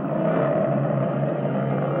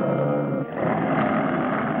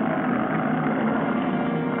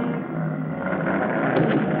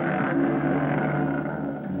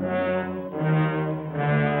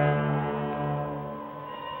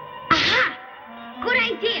 Aha! Good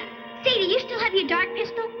idea. Say, do you still have your dart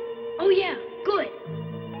pistol? Oh, yeah. Good.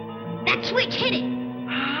 That's That switch, hit it.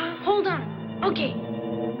 Hold on. Okay.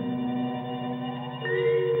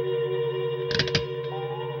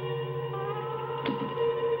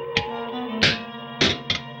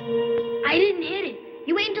 I didn't hit it.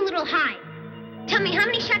 You aimed a little high. Tell me, how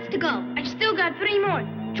many shots to go? I've still got 3 more.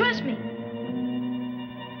 Trust me.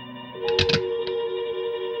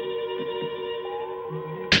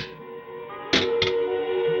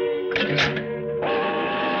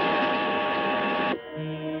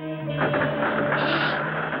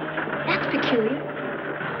 That's peculiar.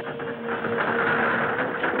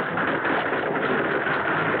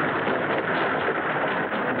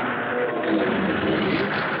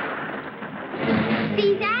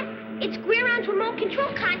 See that? It's Guiron's remote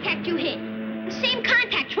control contact you hit. The same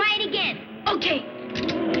contact. Try it again. Okay.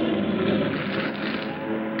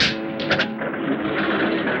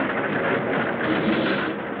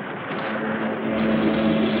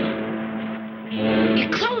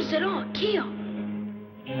 It closed it all. Kill.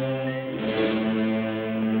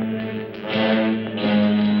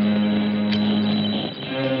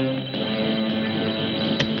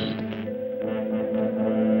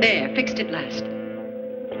 There, fixed at last.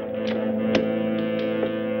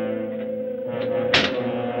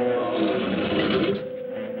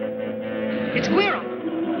 It's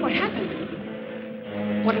Guiron. What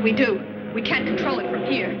happened? What do we do? We can't control it from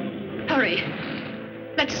here. Hurry.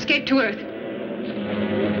 Let's escape to Earth.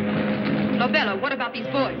 Lobella, what about these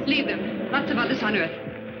boys? Leave them. Lots of others on Earth.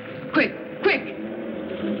 Quick, quick!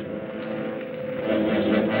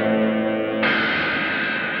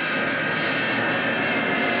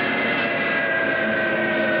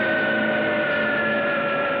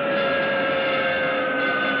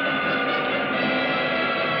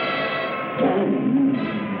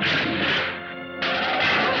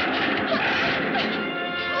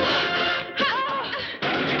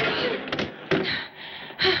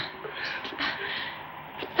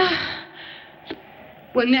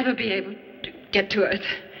 We'll never be able to get to Earth.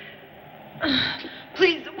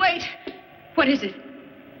 Please, wait. What is it?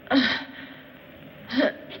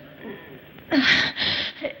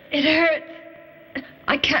 It hurts.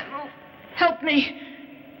 I can't move. Help me.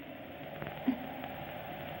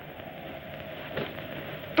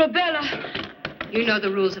 Robella. You know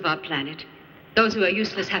the rules of our planet. Those who are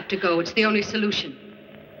useless have to go. It's the only solution.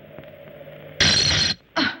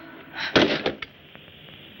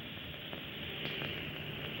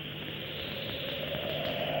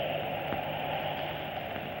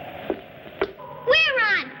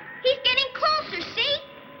 Guiron! He's getting closer, see?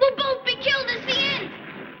 We'll both be killed as the end.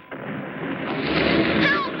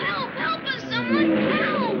 Help! Help! Help us, someone!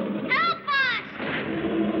 Help! Help us!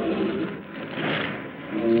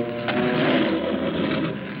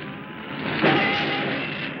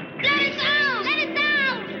 Let us out! Let us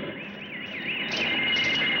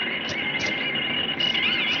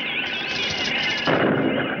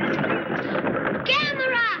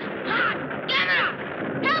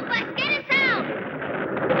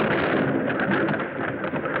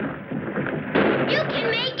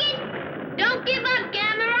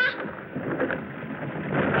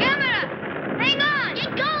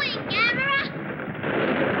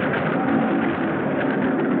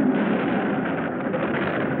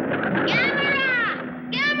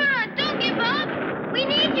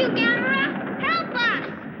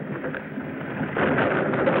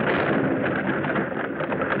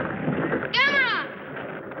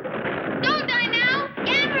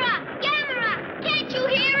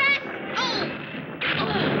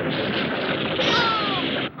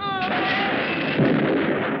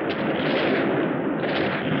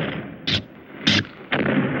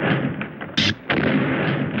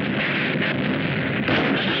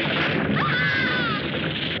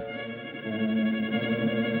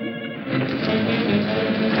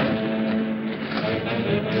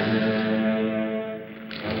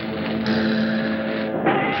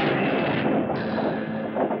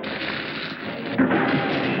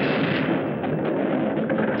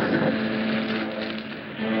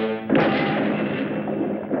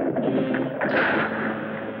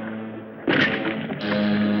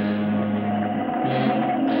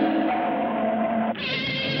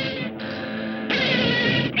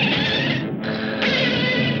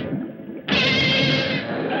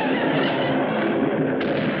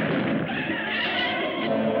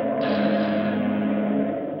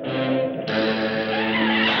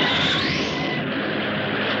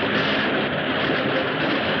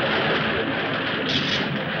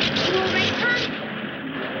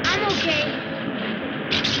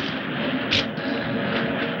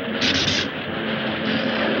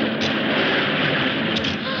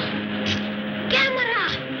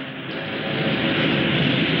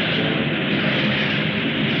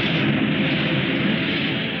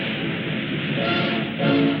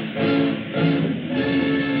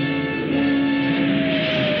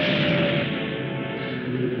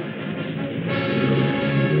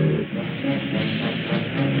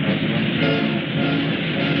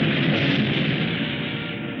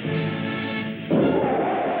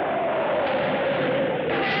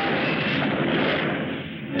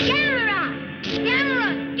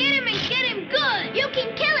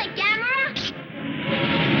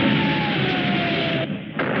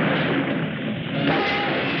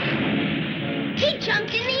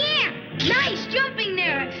Nice jumping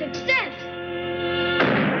there. Success.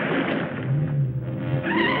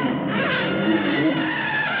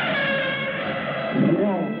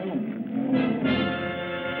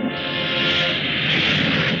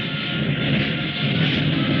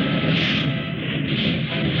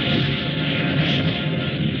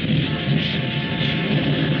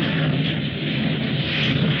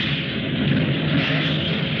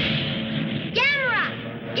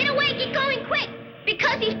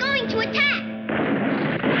 He's going to attack!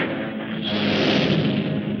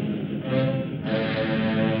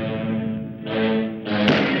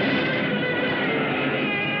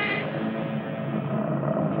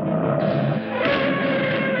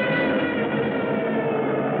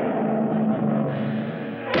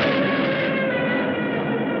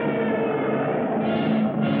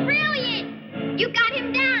 Brilliant! You got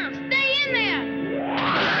him down! Stay in there!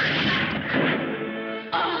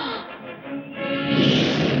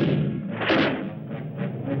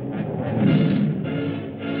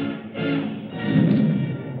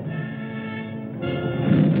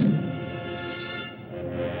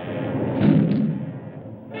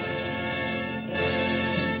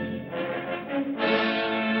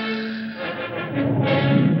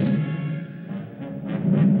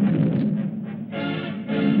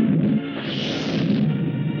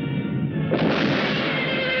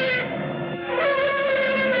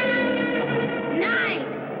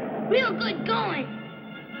 Real good going.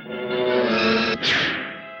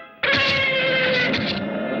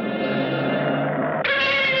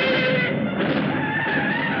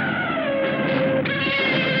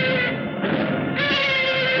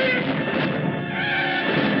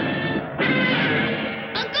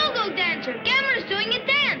 A go-go dancer. Gamera's doing a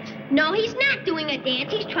dance. No, he's not doing a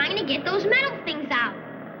dance. He's trying to get those metal things out.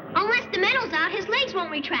 Unless the metal's out, his legs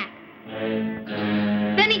won't retract.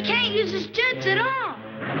 Then he can't use his jets at all.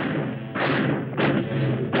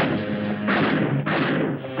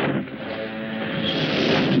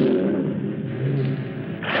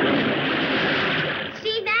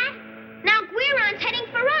 See that? Now Guiron's heading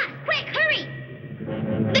for us. Quick, hurry!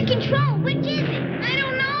 The control, which is it? I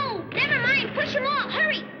don't know. Never mind, push him off.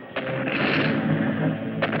 Hurry!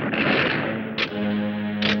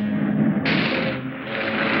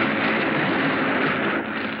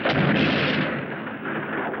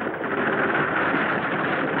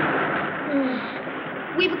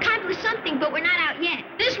 We've accomplished something, but we're not out yet.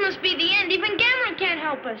 This must be the end. Even Gamera can't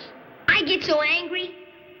help us. I get so angry.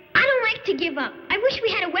 I don't like to give up. I wish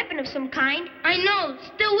we had a weapon of some kind. I know.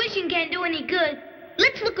 Still wishing can't do any good.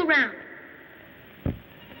 Let's look around.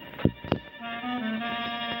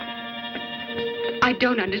 I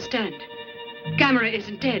don't understand. Gamera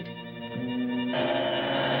isn't dead.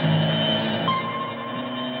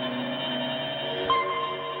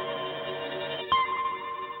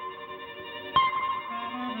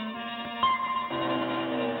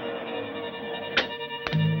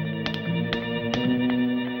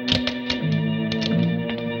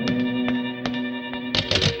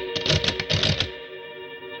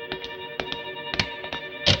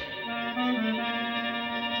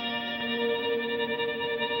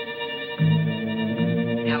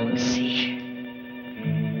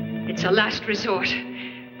 It's a last resort,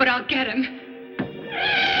 but I'll get him.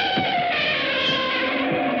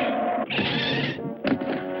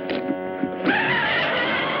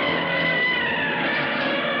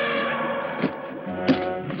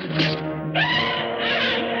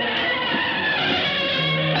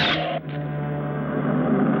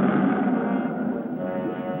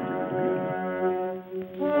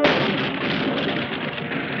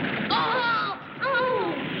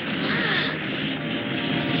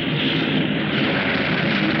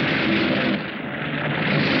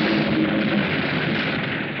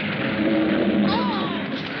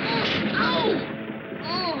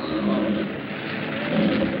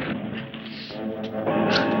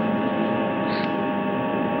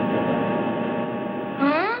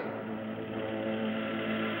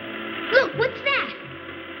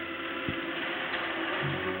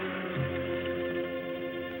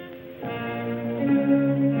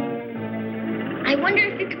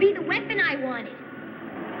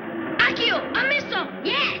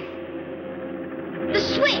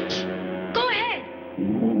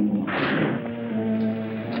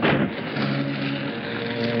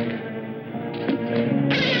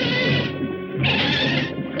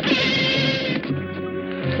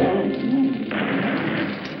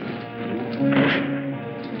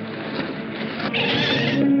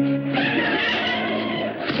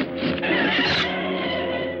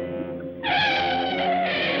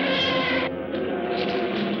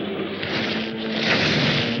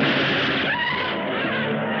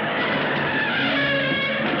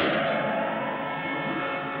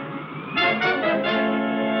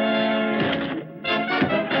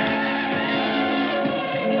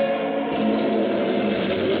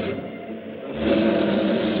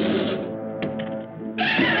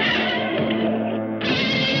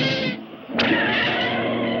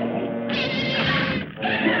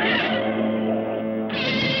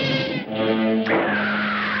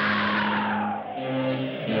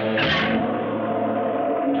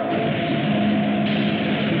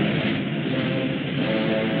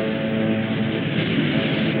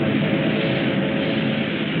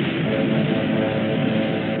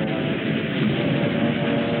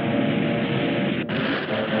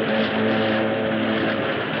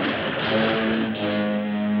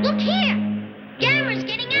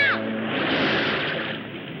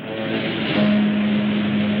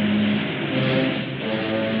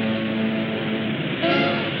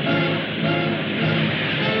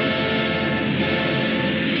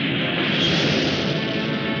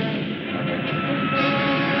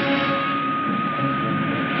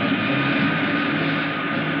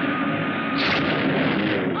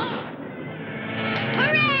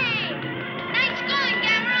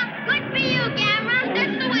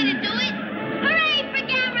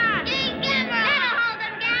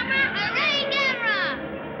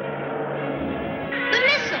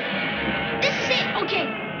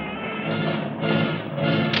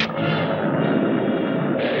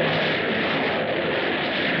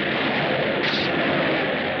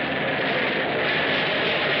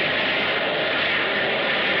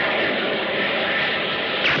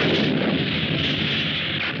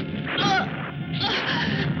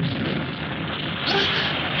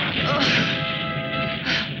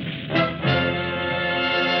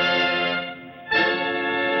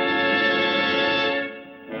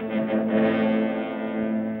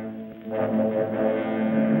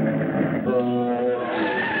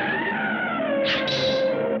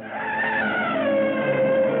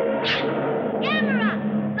 Gamera!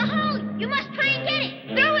 The hole! You must try and get it!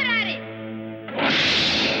 Throw it at it!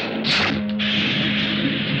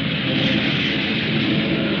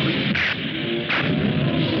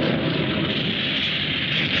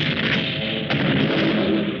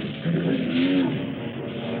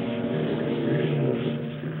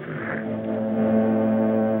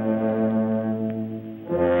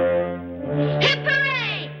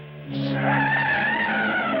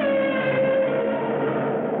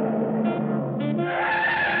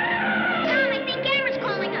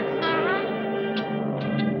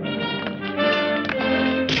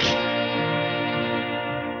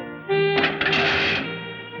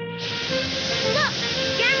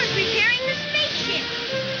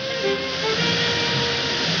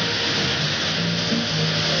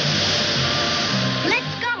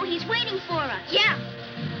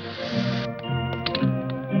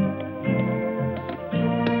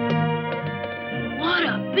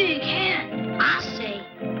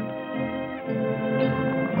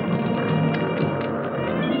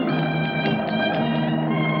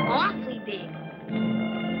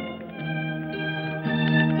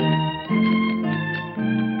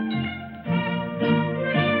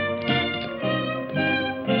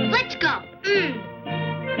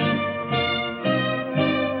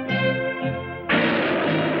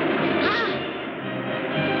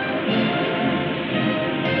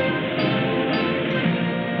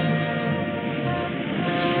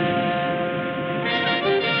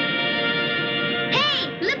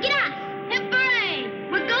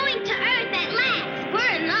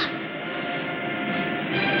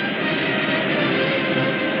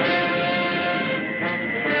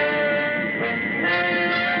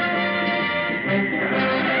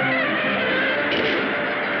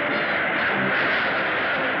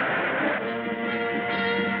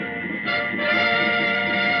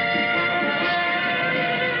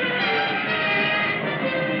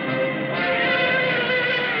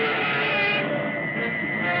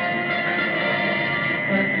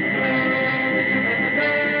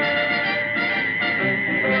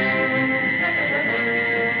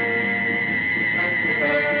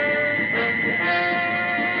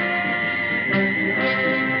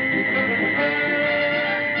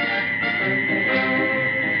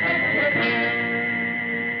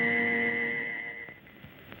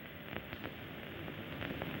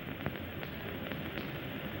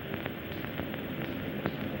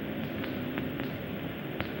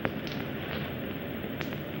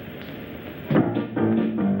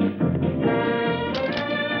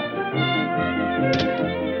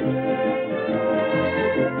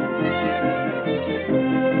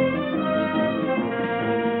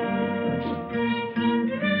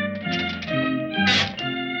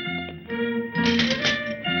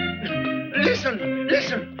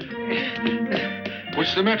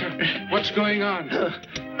 What's the matter? What's going on?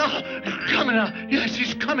 No, Gamera. Yes,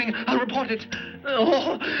 he's coming. I'll report it.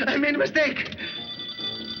 Oh, I made a mistake.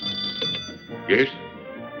 Yes?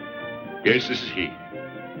 Yes, this is he.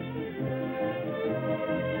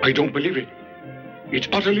 I don't believe it. It's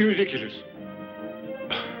utterly ridiculous.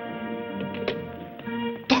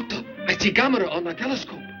 Doctor, I see Gamera on my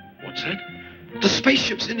telescope. What's that? The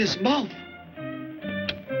spaceship's in his mouth.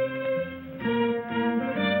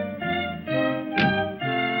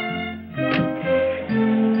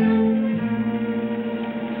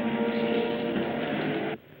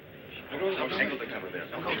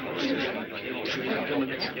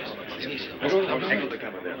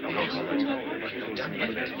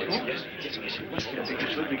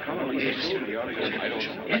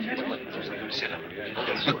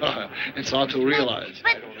 It's hard to realize.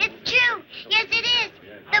 But it's true. Yes, it is.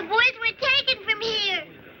 The boys were taken from here.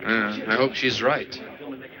 I hope she's right.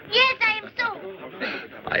 Yes, I am so.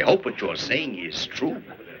 I hope what you're saying is true.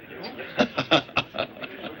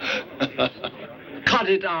 Cut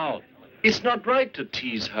it out. It's not right to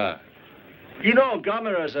tease her. You know,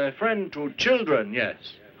 Gamera's a friend to children, yes.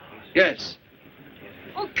 Yes.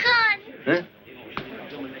 Oh, Con. Huh?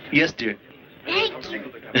 Yes, dear. Thank you.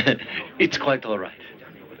 It's quite all right.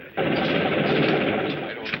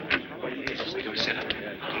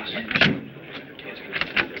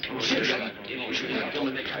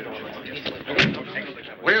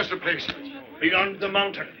 Where's the place? Beyond the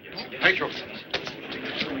mountain. Thank you.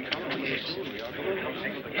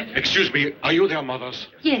 Excuse me, are you their mothers?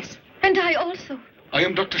 Yes, and I also. I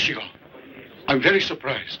am Dr. Shiga. I'm very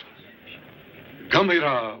surprised.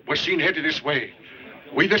 Gamera was seen headed this way,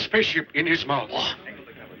 with a spaceship in his mouth.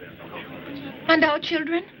 And our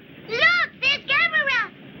children? Look, there's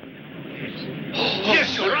Gamera. Oh,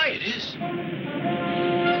 yes, you're right. It is.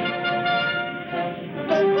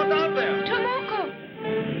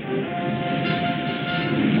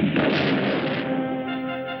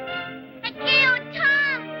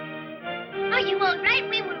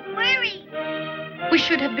 We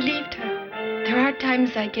should have believed her. There are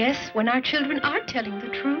times, I guess, when our children are telling the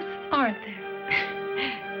truth, aren't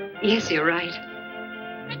there? Yes, you're right.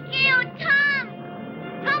 Akio, Tom!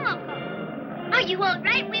 Tomoko! Are you all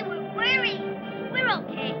right? We were worried. We're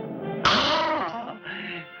okay. Ah!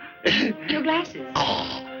 Your glasses.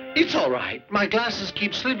 Oh, it's all right. My glasses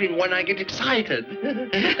keep slipping when I get excited.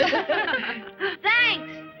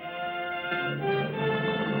 Thanks.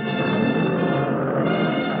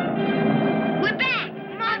 We're back.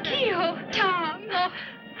 Mother. Akio, Tom.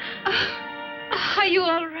 Are you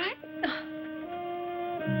all right?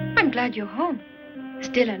 I'm glad you're home.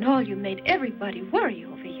 Still and all, you made everybody worry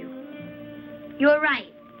over you. You're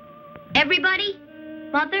right. Everybody,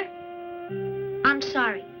 Mother, I'm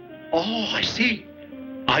sorry. Oh, I see.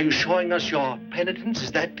 Are you showing us your penitence?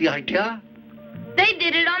 Is that the idea? They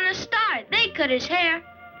did it on the star. They cut his hair.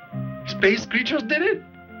 Space creatures did it?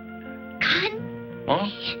 Con, Huh?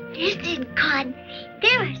 listen, Con.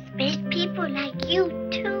 There are space people like you,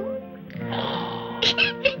 too.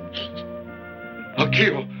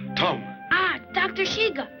 Akio, Tom. Ah, Dr.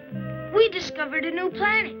 Shiga. We discovered a new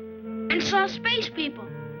planet and saw space people.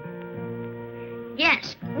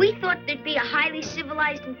 Yes, we thought there'd be a highly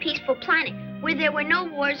civilized and peaceful planet where there were no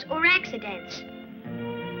wars or accidents.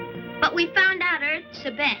 But we found out Earth's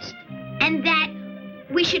the best, and that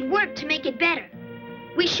we should work to make it better.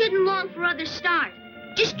 We shouldn't long for other stars.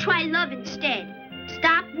 Just try love instead.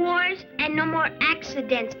 Stop wars and no more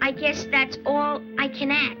accidents. I guess that's all I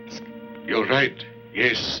can ask. You're right.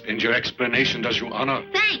 Yes, and your explanation does you honor.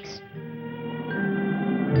 Thanks.